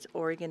through its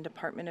Oregon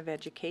Department of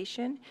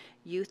Education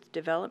Youth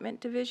Development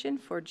Division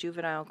for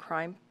juvenile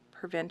crime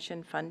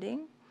prevention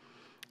funding.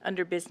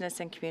 Under Business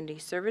and Community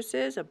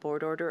Services, a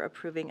board order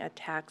approving a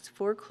tax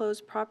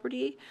foreclosed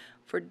property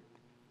for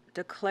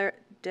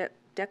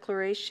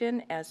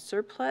declaration as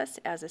surplus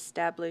as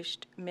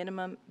established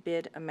minimum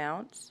bid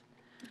amounts.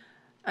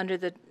 Under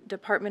the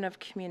Department of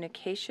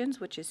Communications,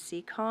 which is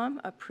CCOM,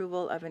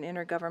 approval of an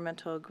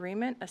intergovernmental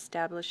agreement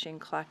establishing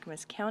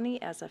Clackamas County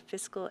as a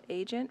fiscal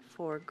agent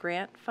for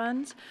grant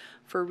funds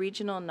for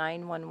regional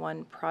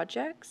 911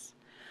 projects.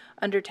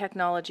 Under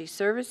Technology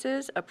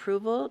Services,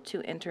 approval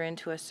to enter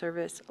into a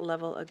service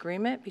level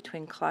agreement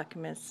between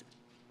Clackamas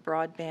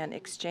Broadband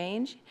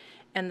Exchange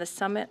and the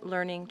Summit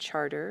Learning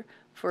Charter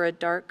for a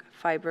dark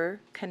fiber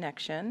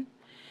connection.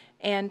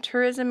 And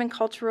Tourism and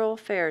Cultural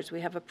Affairs,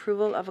 we have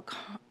approval of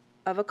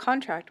a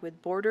contract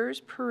with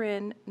Borders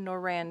Perrin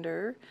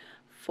Norander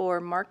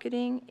for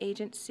marketing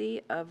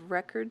agency of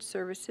record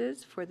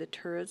services for the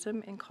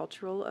Tourism and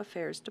Cultural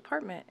Affairs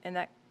Department. And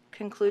that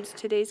concludes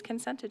today's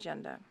consent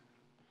agenda.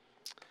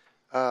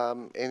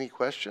 Any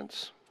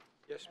questions?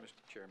 Yes,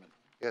 Mr. Chairman.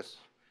 Yes.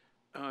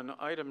 On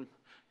item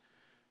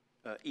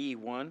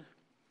E1,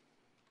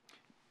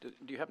 do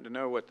you happen to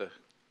know what the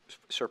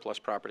surplus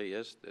property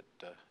is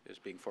that is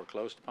being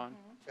foreclosed upon?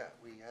 Yeah,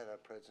 we had a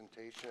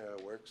presentation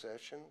at a work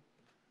session.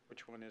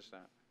 Which one is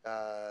that?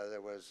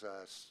 There was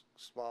a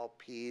small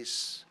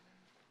piece.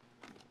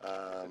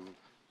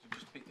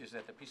 Is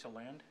that the piece of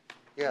land?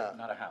 Yeah.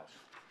 Not a house?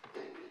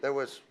 There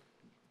was,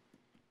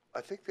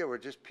 I think there were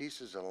just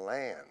pieces of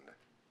land.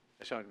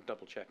 I just want to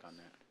double check on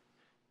that.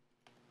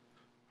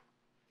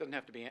 Doesn't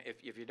have to be,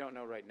 if you don't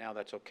know right now,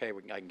 that's okay.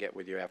 I can get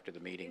with you after the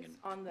meeting. It's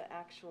on the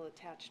actual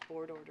attached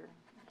board order.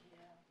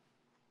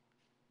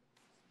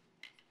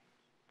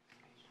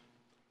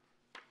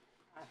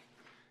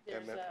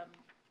 There's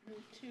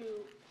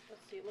two,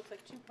 let's see, it looks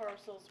like two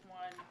parcels.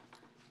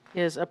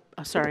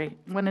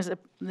 One is,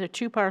 there are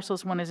two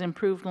parcels. One is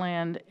improved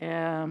land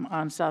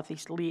on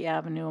Southeast Lee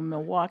Avenue in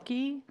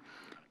Milwaukee,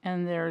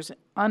 and there's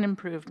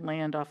unimproved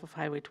land off of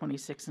Highway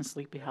 26 in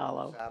Sleepy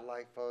Hollow.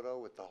 Satellite photo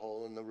with the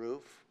hole in the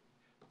roof.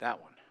 That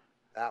one?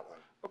 That one.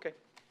 Okay,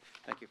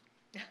 thank you.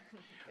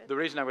 The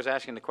reason I was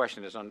asking the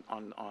question is on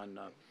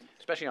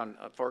especially on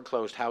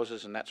foreclosed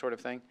houses and that sort of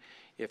thing,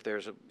 if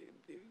there's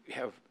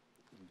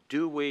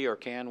do we or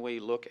can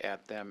we look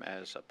at them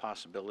as a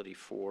possibility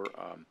for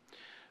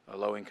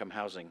low-income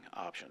housing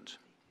options?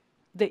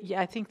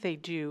 Yeah, I think they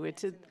do.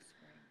 It's a,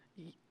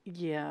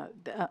 yeah.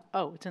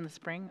 Oh, it's in the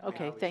spring?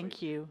 Okay,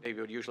 thank you. They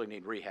would usually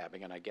need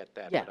rehabbing, and I get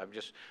that. Yeah. But I'm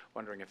just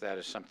wondering if that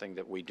is something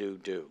that we do.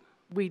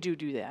 We do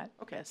that.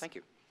 Okay, yes. thank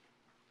you.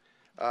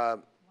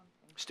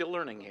 Still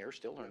learning here,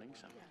 still learning.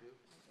 So.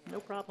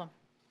 No problem.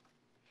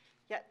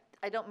 Yeah,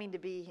 I don't mean to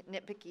be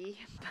nitpicky,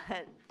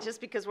 but just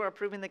because we're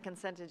approving the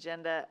consent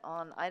agenda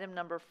on item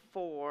number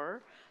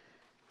 4,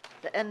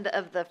 the end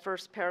of the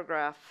first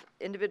paragraph,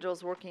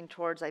 individuals working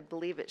towards, I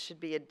believe it should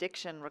be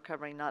addiction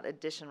recovery, not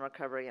addition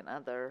recovery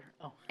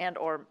and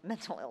or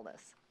mental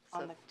illness.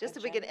 So just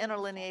if we could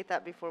interlineate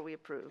that before we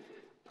approve.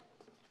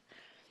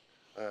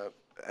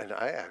 And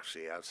I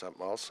actually have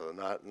something also,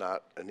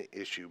 not an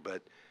issue,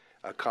 but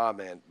a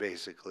comment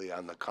basically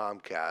on the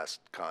Comcast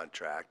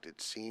contract.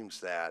 It seems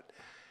that,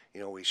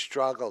 we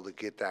struggle to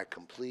get that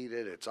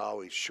completed. It's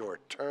always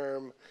short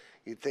term.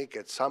 You'd think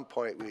at some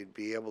point we'd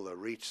be able to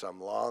reach some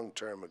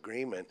long-term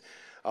agreement.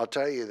 I'll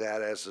tell you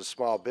that as a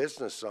small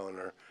business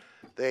owner,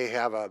 they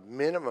have a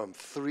minimum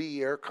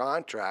 3-year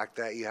contract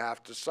that you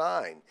have to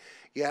sign.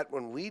 Yet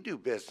when we do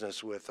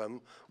business with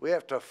them, we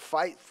have to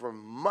fight for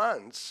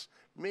months,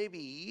 maybe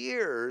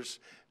years,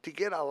 to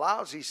get a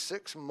lousy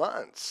 6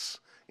 months.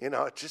 It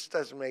just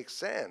doesn't make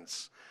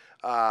sense.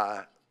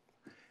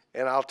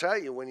 And I'll tell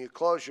you, when you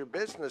close your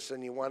business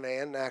and you want to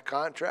end that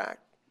contract,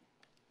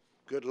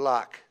 good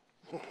luck.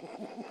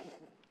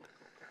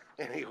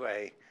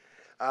 Anyway,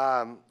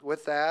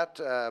 with that,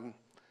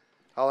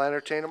 I'll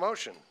entertain a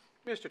motion.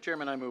 Mr.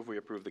 Chairman, I move we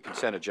approve the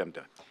consent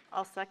agenda.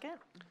 I'll second.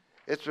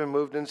 It's been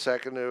moved and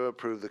seconded to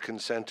approve the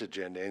consent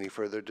agenda. Any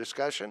further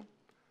discussion?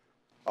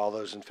 All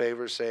those in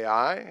favor say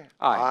aye.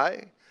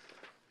 Aye.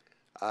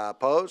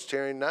 Opposed?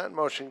 Hearing none,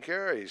 motion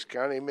carries.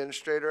 County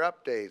Administrator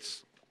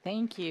updates.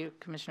 Thank you,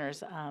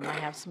 Commissioners. I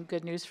have some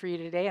good news for you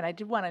today, and I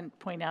did want to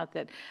point out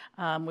that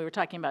we were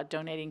talking about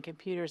donating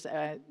computers.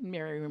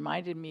 Mary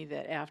reminded me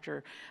that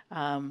after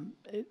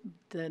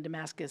the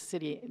Damascus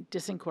City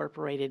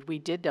disincorporated, we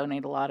did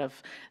donate a lot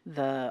of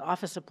the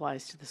office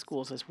supplies to the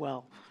schools as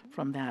well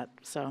from that.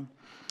 So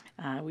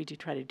we do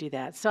try to do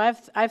that. So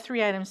I have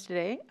 3 items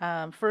today.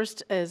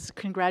 First is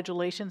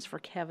congratulations for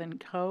Kevin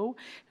Coe,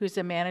 who's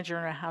the manager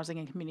in our Housing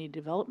and Community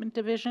Development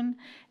Division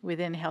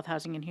within Health,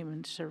 Housing, and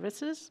Human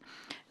Services.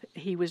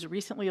 He was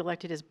recently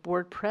elected as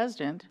board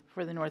president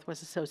for the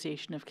Northwest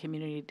Association of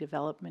Community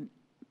Development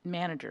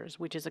Managers,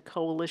 which is a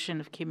coalition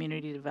of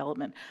community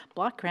development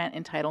block grant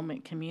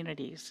entitlement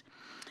communities.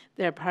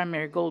 Their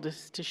primary goal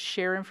is to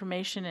share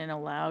information and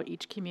allow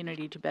each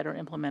community to better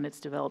implement its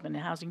development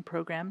and housing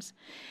programs.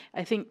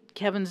 I think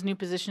Kevin's new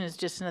position is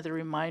just another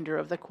reminder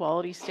of the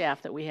quality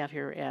staff that we have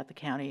here at the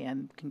county,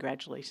 and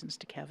congratulations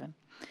to Kevin.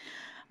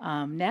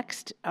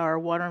 Next, our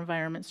Water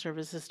Environment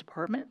Services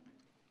Department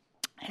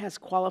has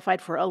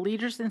qualified for a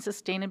Leaders in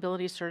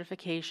Sustainability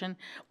certification,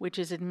 which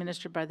is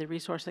administered by the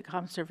Resource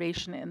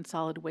Conservation and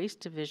Solid Waste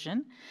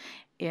Division.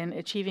 In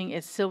achieving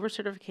its silver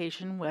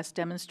certification, West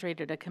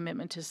demonstrated a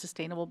commitment to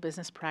sustainable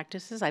business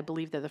practices. I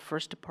believe they're the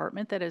first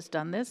department that has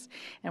done this,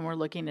 and we're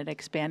looking at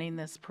expanding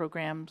this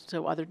program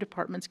so other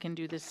departments can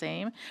do the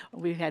same.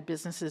 We've had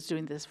businesses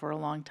doing this for a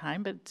long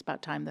time, but it's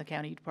about time the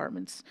county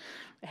departments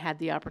had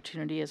the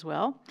opportunity as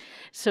well.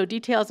 So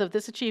details of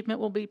this achievement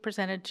will be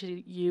presented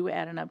to you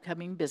at an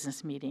upcoming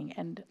business meeting.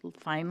 And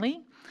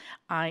finally,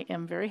 I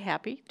am very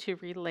happy to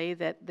relay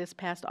that this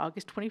past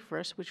August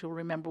 21st, which you'll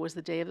remember was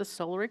the day of the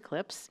solar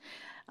eclipse,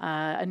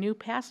 a new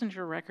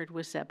passenger record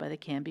was set by the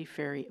Canby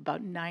Ferry.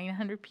 About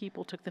 900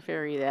 people took the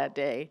ferry that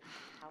day.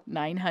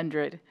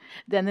 900.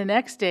 Then the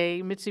next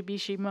day,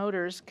 Mitsubishi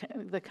Motors,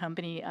 the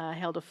company,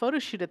 held a photo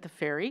shoot at the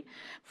ferry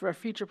for a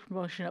future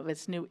promotion of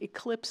its new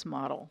Eclipse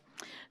model.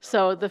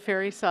 So the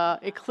ferry saw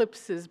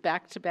eclipses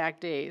back-to-back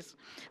days,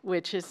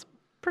 which is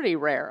pretty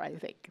rare, I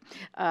think.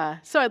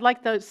 So I'd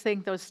like to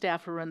thank those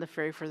staff who run the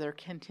ferry for their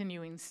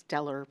continuing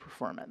stellar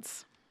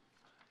performance.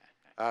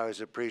 I always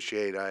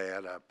appreciate, I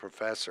had a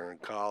professor in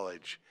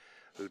college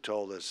who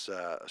told us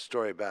a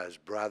story about his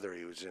brother.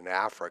 He was in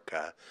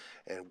Africa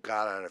and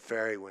got on a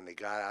ferry. When they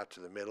got out to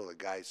the middle, the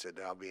guy said,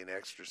 "That'll be an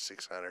extra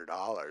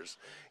 $600.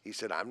 He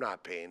said, "I'm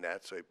not paying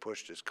that," so he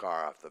pushed his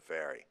car off the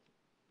ferry.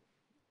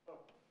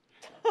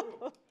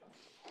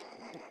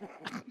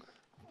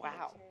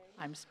 Wow.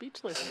 I'm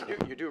speechless.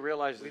 You do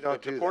realize that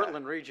don't the do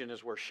Portland region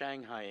is where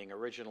Shanghaiing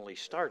originally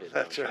started.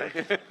 That's don't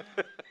you?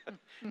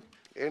 right.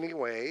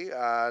 Anyway,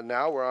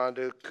 now we're on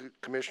to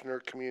Commissioner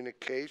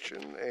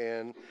Communication,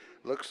 and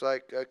looks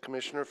like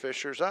Commissioner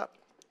Fisher's up.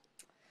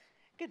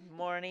 Good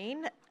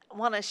morning. I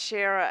want to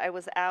share, I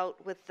was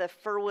out with the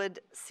Furwood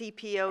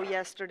CPO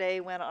yesterday,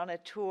 went on a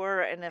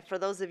tour, and for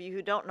those of you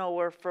who don't know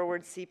where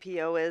Furwood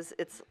CPO is,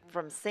 it's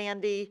from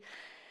Sandy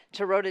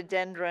to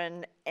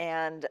Rhododendron,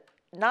 and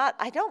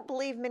I don't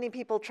believe many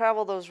people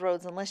travel those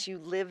roads unless you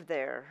live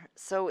there.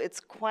 So it's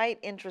quite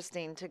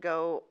interesting to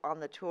go on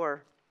the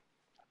tour.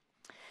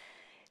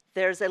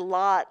 There's a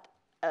lot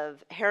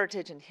of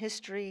heritage and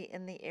history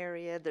in the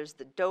area. There's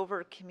the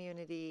Dover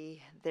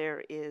community.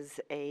 There is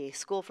a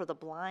school for the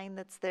blind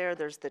that's there.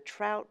 There's the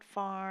trout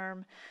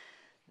farm.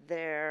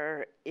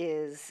 There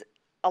is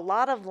a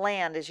lot of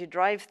land as you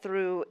drive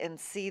through and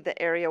see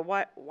the area.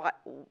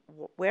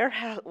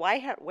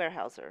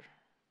 Weyerhaeuser.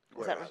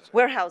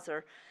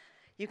 Weyerhaeuser.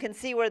 You can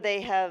see where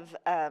they have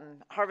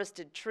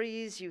harvested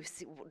trees. You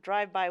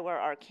drive by where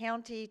our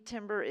county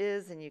timber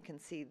is, and you can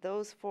see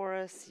those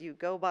forests. You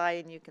go by,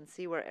 and you can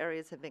see where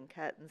areas have been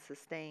cut and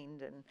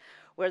sustained, and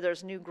where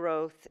there's new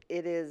growth.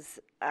 It is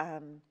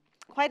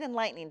quite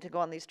enlightening to go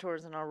on these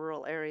tours in our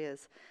rural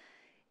areas.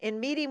 In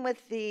meeting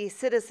with the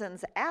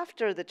citizens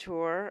after the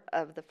tour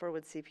of the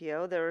Furwood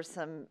CPO, there were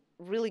some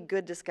really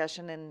good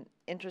discussion and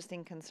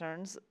interesting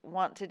concerns.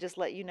 Want to just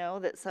let you know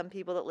that some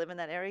people that live in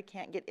that area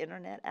can't get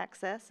internet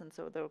access, and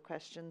so there were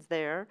questions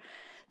there.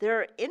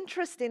 They're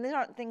interesting. They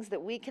aren't things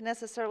that we can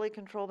necessarily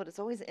control, but it's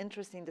always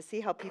interesting to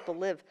see how people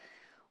live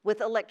with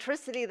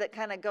electricity that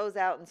kind of goes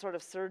out and sort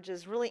of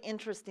surges. Really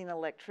interesting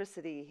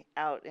electricity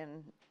out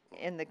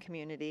in the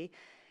community.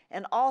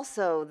 And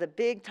also, the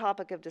big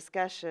topic of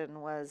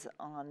discussion was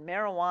on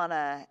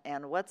marijuana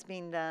and what's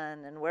being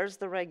done and where's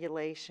the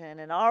regulation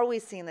and are we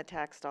seeing the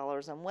tax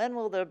dollars and when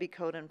will there be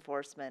code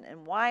enforcement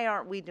and why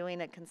aren't we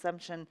doing a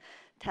consumption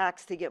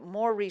tax to get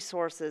more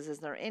resources? Is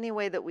there any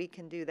way that we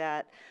can do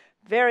that?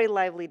 Very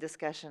lively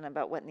discussion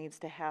about what needs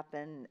to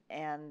happen,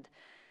 and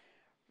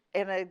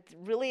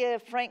really a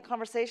frank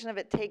conversation of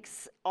it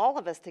takes all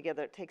of us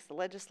together. It takes the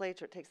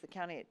legislature, it takes the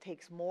county, it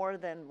takes more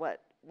than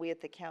what we at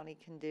the county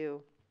can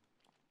do.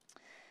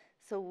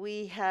 So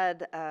we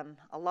had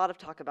a lot of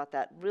talk about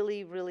that,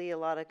 really, really a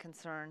lot of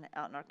concern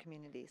out in our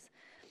communities.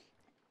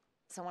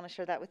 So I want to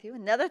share that with you.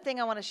 Another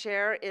thing I want to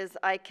share is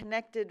I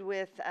connected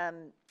with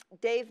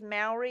Dave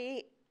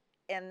M.O.V.E,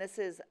 and this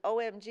is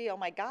OMG, oh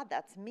my God,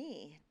 that's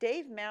me.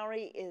 Dave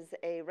M.O.V.E is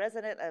a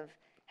resident of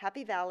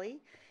Happy Valley.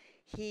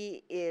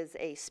 He is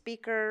a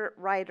speaker,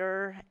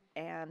 writer,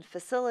 and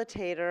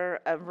facilitator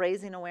of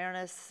raising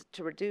awareness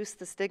to reduce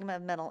the stigma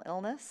of mental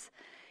illness.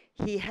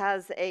 He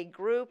has a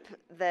group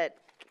that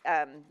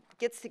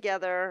gets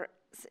together.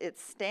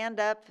 It's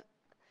Stand Up.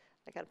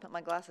 I got to put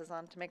my glasses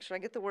on to make sure I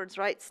get the words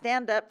right.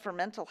 Stand Up for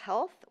Mental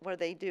Health, where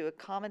they do a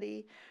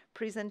comedy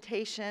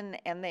presentation,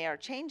 and they are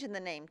changing the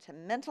name to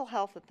Mental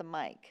Health at the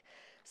Mic.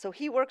 So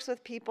he works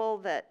with people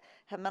that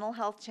have mental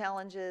health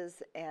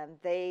challenges, and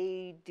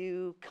they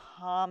do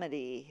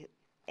comedy.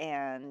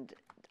 And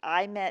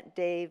I met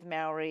Dave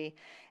M.O.V.E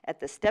at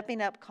the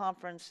Stepping Up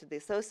conference to the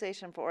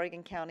Association for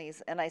Oregon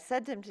Counties, and I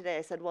said to him today,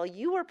 I said, while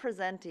you were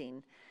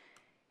presenting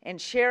and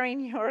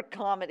sharing your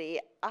comedy,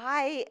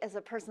 I, as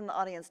a person in the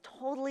audience,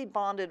 totally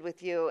bonded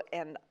with you,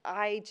 and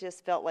I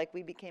just felt like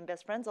we became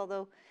best friends,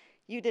 although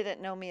you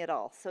didn't know me at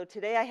all. So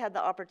today I had the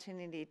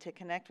opportunity to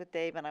connect with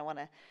Dave, and I want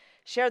to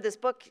share this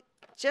book.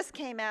 Just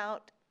came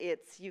out.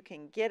 You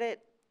can get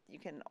it. You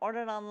can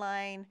order it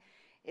online.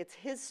 It's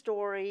his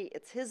story,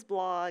 it's his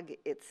blog,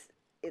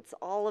 it's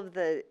all of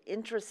the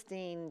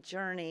interesting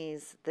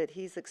journeys that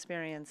he's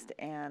experienced,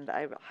 and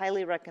I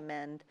highly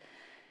recommend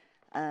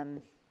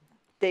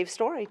Dave's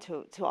story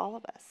to all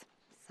of us.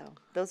 So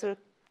those are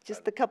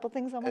just a couple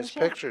things I want to There's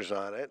share. pictures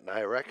on it, and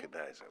I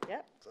recognize them.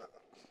 Yep. So,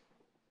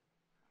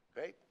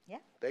 great. Yeah.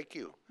 Thank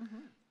you.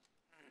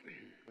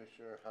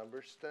 Commissioner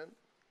Humberston?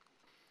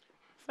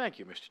 Thank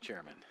you, Mr.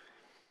 Chairman.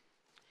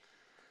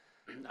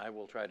 I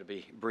will try to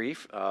be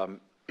brief.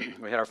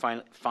 We had our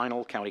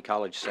final county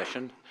college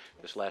session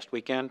this last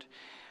weekend.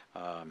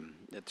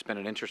 It's been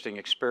an interesting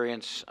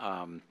experience.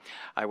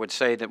 I would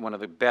say that one of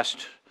the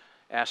best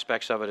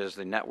aspects of it is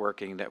the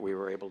networking that we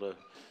were able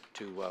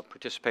to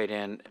participate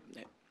in,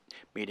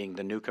 meeting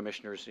the new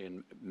commissioners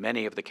in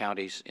many of the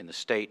counties in the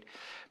state,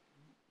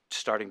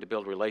 starting to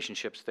build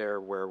relationships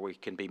there where we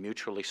can be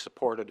mutually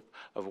supportive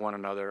of one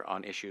another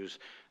on issues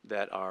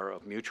that are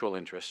of mutual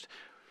interest.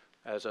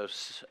 As a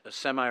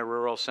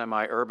semi-rural,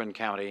 semi-urban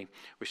county,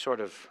 we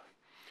sort of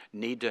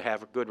need to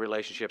have good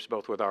relationships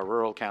both with our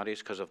rural counties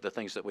because of the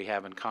things that we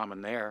have in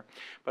common there,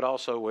 but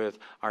also with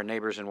our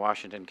neighbors in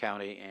Washington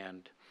County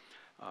and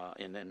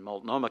in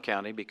Multnomah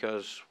County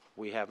because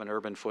we have an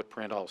urban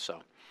footprint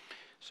also.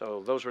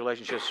 So those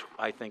relationships,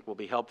 I think, will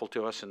be helpful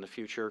to us in the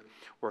future,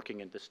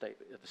 working at the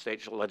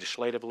state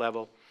legislative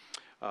level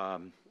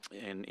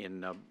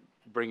in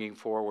bringing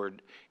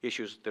forward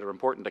issues that are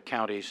important to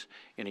counties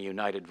in a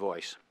united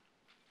voice.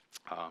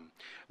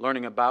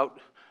 Learning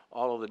about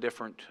all of the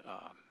different,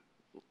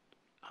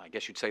 I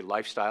guess you'd say,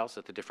 lifestyles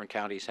that the different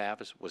counties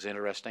have was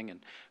interesting,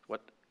 and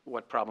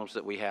what problems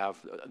that we have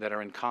that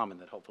are in common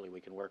that hopefully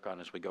we can work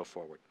on as we go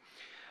forward.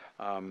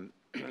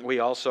 We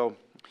also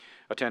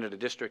attended a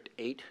District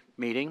 8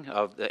 meeting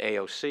of the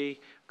AOC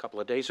a couple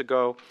of days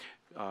ago.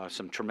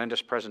 Some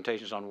tremendous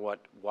presentations on what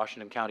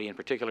Washington County in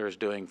particular is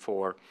doing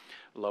for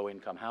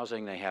low-income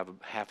housing. They have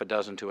half a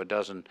dozen to a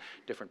dozen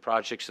different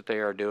projects that they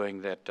are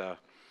doing that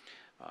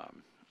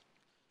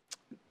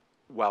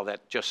while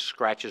that just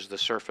scratches the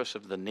surface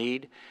of the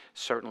need,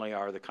 certainly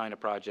are the kind of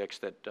projects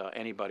that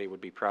anybody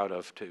would be proud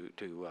of to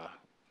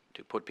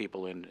put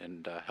people in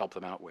and help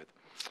them out with.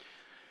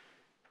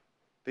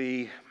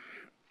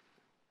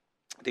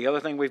 The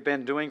other thing we've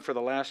been doing for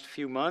the last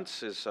few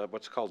months is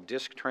what's called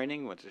DISC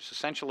training, which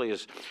essentially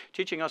is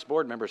teaching us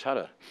board members how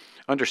to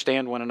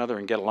understand one another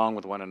and get along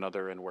with one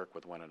another and work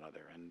with one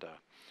another. And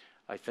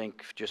I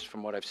think just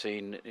from what I've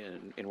seen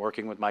in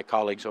working with my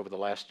colleagues over the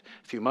last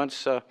few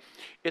months,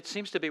 it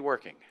seems to be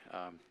working.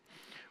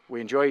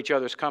 We enjoy each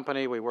other's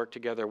company. We work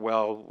together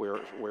well.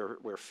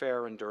 We're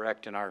fair and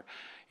direct in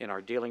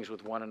our dealings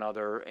with one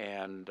another,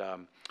 and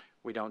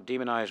we don't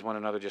demonize one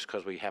another just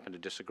because we happen to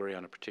disagree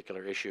on a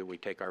particular issue. We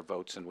take our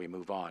votes and we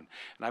move on.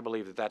 And I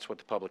believe that that's what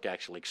the public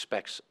actually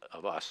expects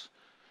of us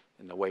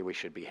in the way we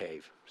should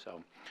behave.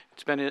 So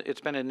it's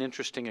been an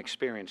interesting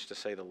experience, to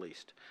say the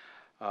least.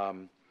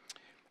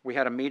 We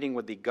had a meeting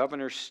with the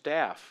governor's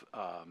staff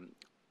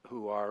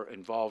who are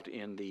involved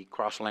in the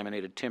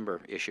cross-laminated timber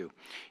issue.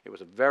 It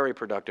was a very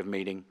productive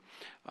meeting.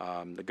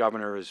 The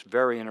governor is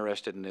very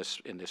interested in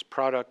this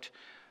product.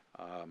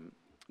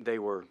 They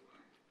were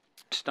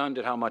stunned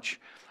at how much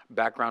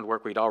background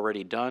work we'd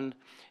already done,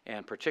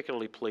 and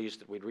particularly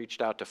pleased that we'd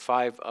reached out to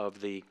 5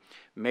 of the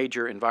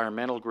major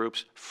environmental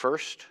groups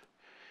first.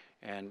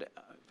 And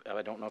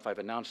I don't know if I've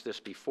announced this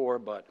before,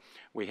 but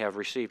we have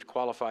received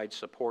qualified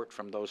support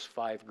from those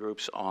 5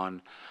 groups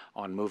on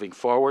moving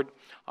forward.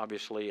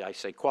 Obviously, I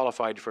say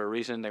qualified for a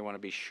reason. They want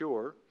to be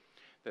sure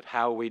that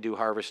how we do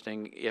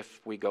harvesting, if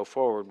we go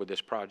forward with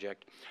this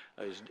project,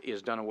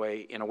 is done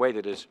in a way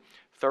that is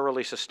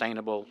thoroughly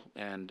sustainable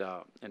and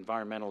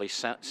environmentally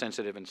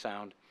sensitive and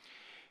sound.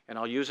 And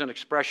I'll use an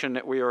expression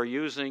that we are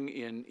using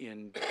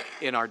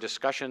in our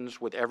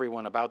discussions with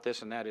everyone about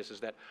this, and that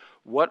is that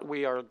what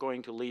we are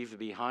going to leave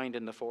behind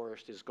in the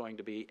forest is going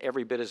to be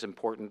every bit as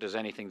important as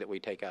anything that we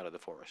take out of the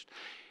forest.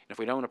 And if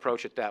we don't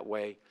approach it that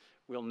way,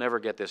 we'll never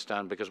get this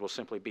done because we'll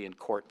simply be in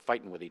court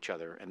fighting with each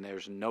other, and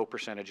there's no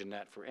percentage in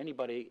that for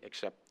anybody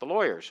except the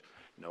lawyers.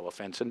 No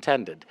offense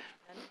intended.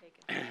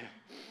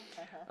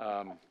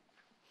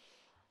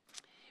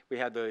 We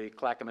had the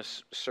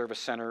Clackamas Service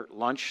Center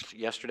lunch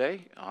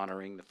yesterday,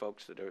 honoring the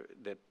folks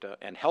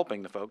and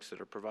helping the folks that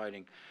are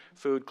providing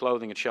food,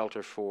 clothing, and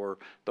shelter for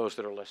those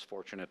that are less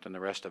fortunate than the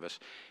rest of us.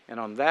 And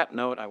on that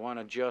note, I want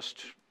to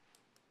just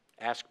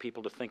ask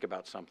people to think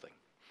about something.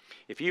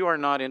 If you are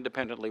not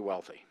independently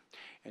wealthy,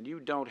 and you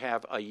don't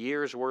have a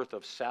year's worth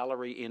of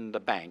salary in the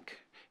bank,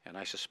 and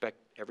I suspect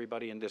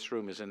everybody in this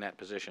room is in that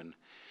position,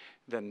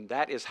 then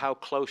that is how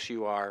close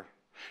you are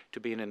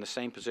to being in the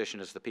same position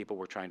as the people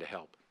we're trying to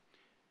help.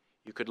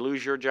 You could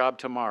lose your job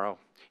tomorrow.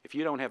 If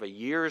you don't have a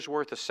year's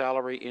worth of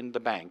salary in the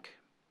bank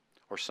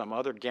or some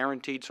other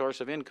guaranteed source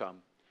of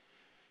income,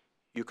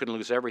 you can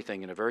lose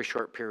everything in a very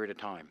short period of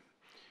time.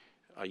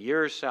 A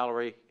year's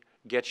salary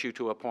gets you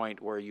to a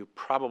point where you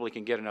probably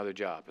can get another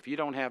job. If you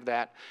don't have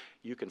that,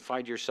 you can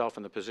find yourself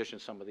in the position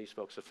some of these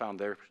folks have found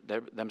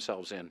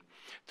themselves in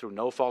through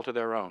no fault of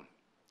their own.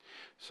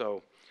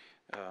 So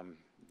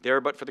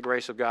There but for the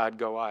grace of God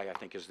go I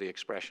think is the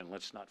expression.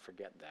 Let's not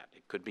forget that.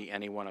 It could be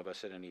any one of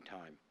us at any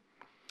time.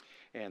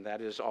 And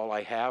that is all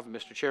I have,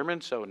 Mr.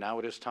 Chairman, so now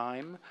it is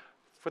time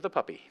for the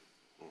puppy.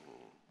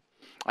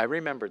 I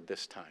remembered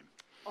this time.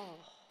 Oh.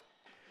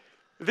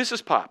 This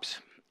is Pops.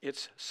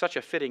 It's such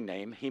a fitting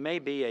name. He may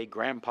be a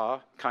grandpa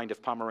kind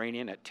of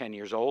Pomeranian at 10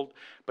 years old,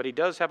 but he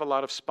does have a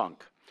lot of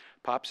spunk.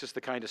 Pops is the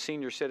kind of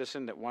senior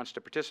citizen that wants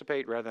to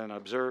participate rather than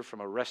observe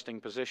from a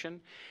resting position.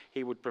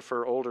 He would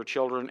prefer older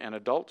children and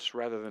adults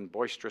rather than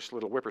boisterous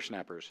little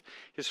whippersnappers.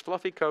 His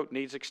fluffy coat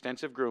needs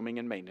extensive grooming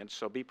and maintenance,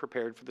 so be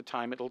prepared for the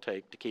time it'll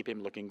take to keep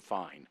him looking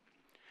fine.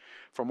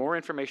 For more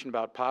information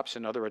about Pops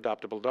and other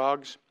adoptable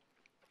dogs,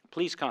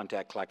 please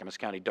contact Clackamas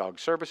County Dog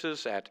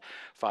Services at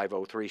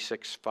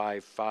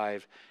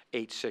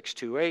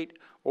 503-655-8628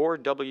 or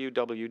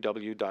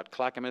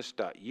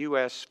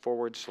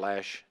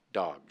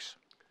www.clackamas.us/dogs.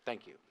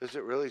 Thank you. Does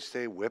it really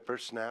say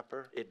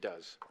whippersnapper? It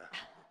does.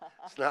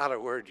 It's not a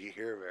word you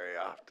hear very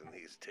often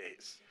these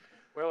days.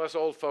 Well, as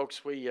old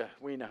folks, we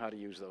know how to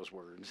use those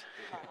words.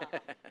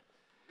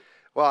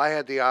 Well, I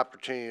had the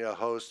opportunity to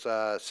host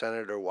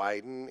Senator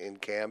Wyden in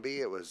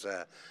Canby. It was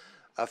a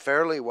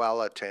fairly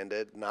well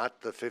attended,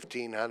 not the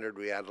 1,500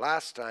 we had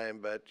last time,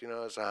 but you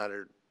know, it's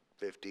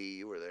 150.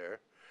 You were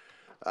there.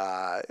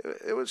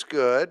 It was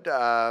good.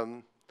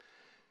 I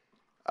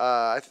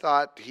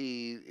thought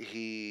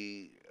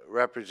he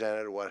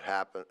represented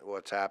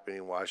what's happening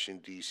in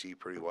Washington D.C.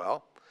 pretty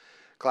well.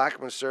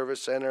 Clackamas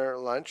Service Center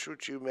lunch,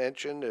 which you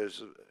mentioned,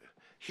 is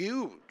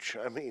huge.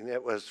 I mean,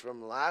 it was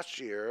from last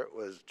year. It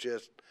was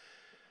just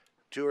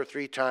 2 or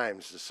 3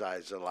 times the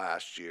size of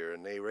last year,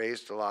 and they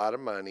raised a lot of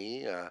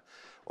money.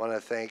 Want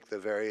to thank the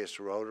various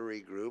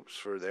Rotary groups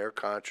for their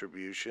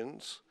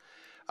contributions.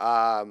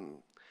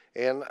 And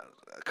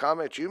a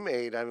comment you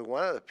made, I mean,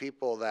 one of the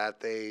people that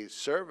they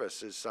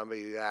service is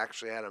somebody who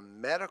actually had a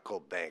medical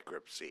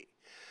bankruptcy.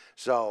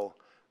 So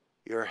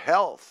your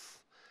health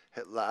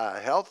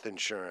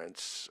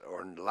insurance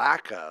or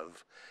lack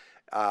of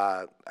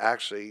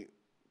actually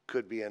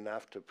could be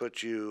enough to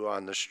put you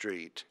on the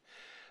street.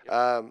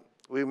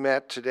 We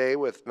met today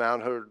with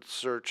Mount Hood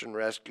Search and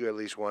Rescue, at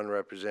least one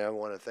representative. I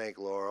want to thank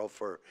Laurel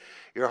for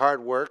your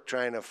hard work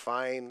trying to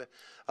find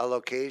a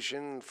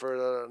location.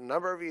 For a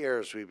number of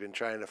years, we've been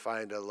trying to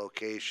find a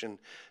location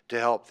to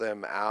help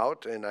them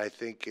out, and I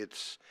think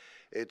it's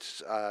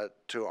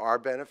to our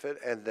benefit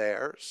and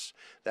theirs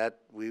that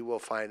we will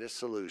find a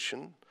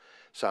solution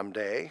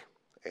someday,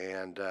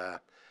 and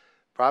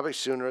probably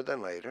sooner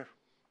than later.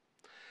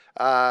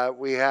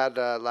 We had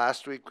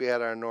last week we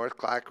had our North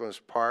Clackamas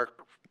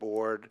Park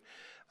Board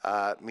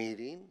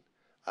meeting.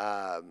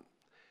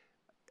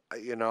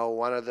 You know,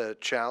 one of the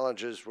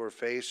challenges we're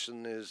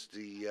facing is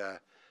the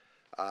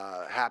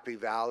Happy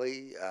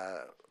Valley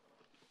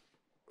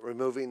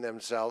removing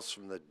themselves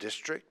from the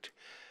district.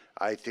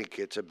 I think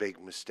it's a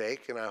big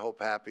mistake, and I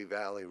hope Happy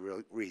Valley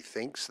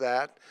rethinks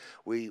that.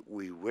 We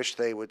wish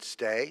they would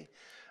stay.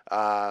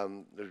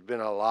 There's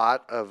been a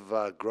lot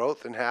of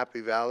growth in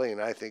Happy Valley,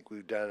 and I think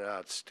we've done an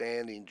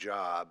outstanding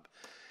job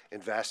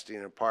investing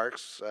in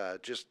parks.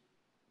 Just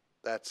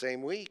that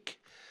same week,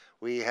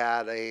 we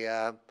had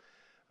a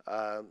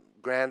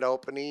grand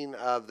opening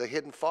of the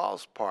Hidden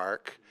Falls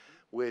Park,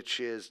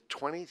 which is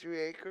 23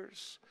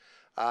 acres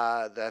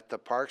that the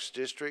Parks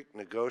District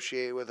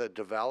negotiated with a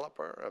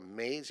developer.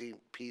 Amazing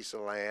piece of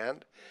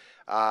land,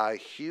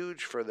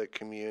 huge for the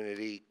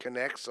community,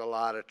 connects a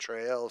lot of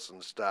trails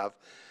and stuff.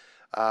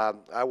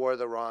 I wore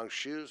the wrong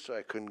shoes, so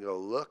I couldn't go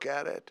look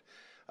at it.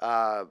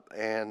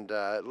 And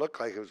it looked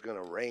like it was going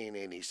to rain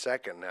any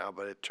second now,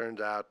 but it turned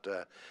out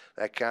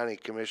that county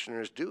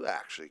commissioners do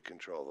actually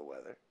control the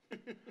weather,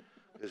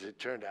 because it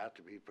turned out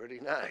to be pretty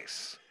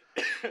nice.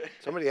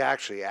 Somebody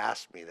actually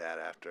asked me that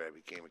after I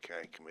became a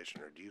county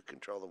commissioner. Do you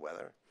control the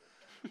weather?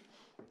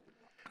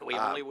 We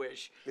only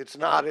wish. It's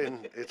not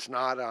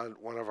on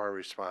one of our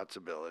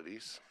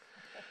responsibilities.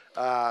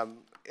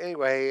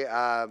 Anyway,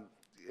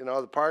 you know,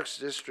 the Parks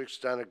District's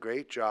done a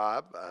great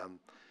job.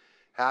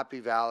 Happy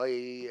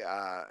Valley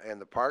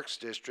and the Parks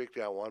District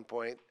at one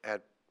point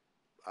had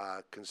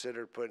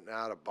considered putting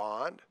out a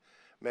bond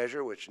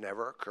measure, which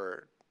never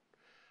occurred.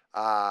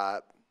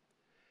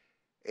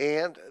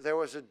 And there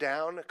was a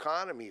down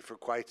economy for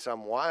quite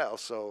some while,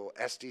 so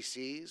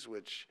SDCs,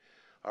 which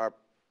are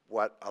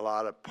what a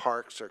lot of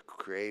parks are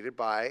created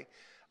by,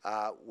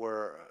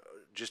 were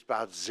just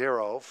about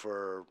zero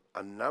for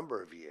a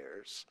number of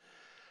years.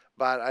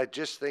 But I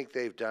just think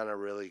they've done a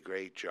really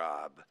great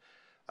job.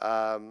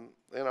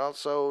 And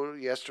also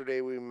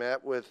yesterday we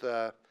met with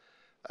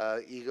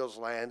Eagles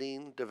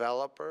Landing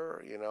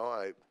developer, you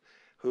know,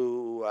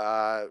 who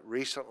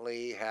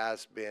recently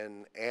has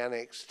been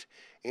annexed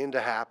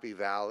into Happy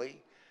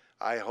Valley.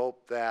 I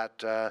hope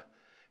that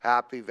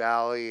Happy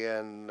Valley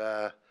and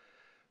the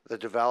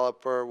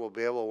developer will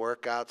be able to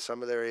work out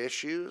some of their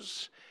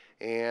issues.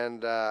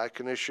 And I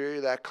can assure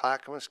you that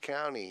Clackamas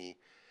County,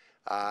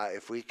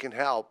 if we can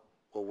help,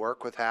 will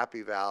work with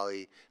Happy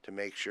Valley to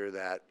make sure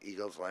that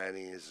Eagles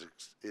Landing is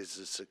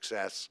a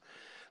success.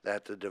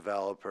 that the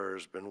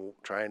developer's been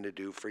trying to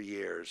do for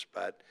years,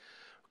 but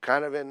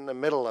kind of in the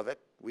middle of it.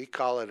 We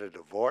call it a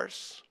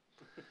divorce.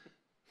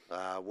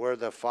 We're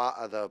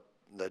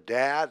the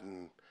dad,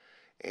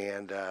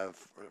 and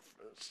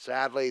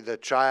sadly the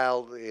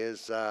child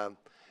is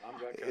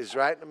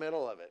right in the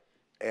middle of it,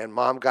 and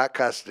mom got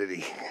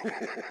custody.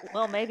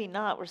 Well, maybe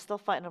not. We're still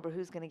fighting over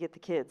who's going to get the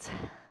kids.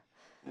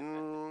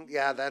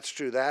 Yeah, that's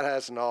true. That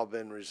hasn't all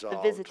been The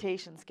resolved.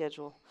 visitation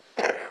schedule.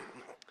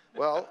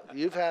 Well,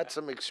 you've had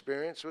some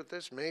experience with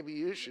this. Maybe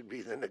you should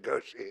be the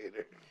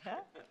negotiator. Yeah.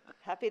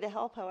 Happy to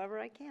help however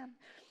I can.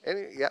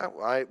 Yeah,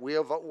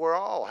 we're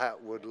all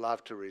would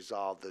love to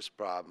resolve this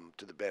problem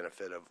to the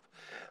benefit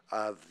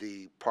of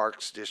the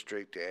Parks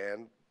District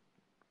and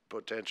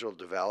potential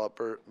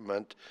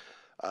development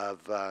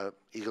of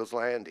Eagles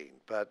Landing.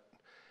 But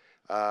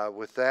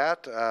with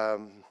that,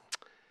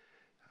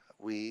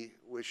 we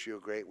wish you a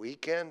great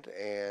weekend,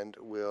 and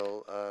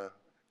we'll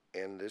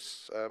end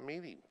this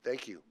meeting.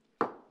 Thank you.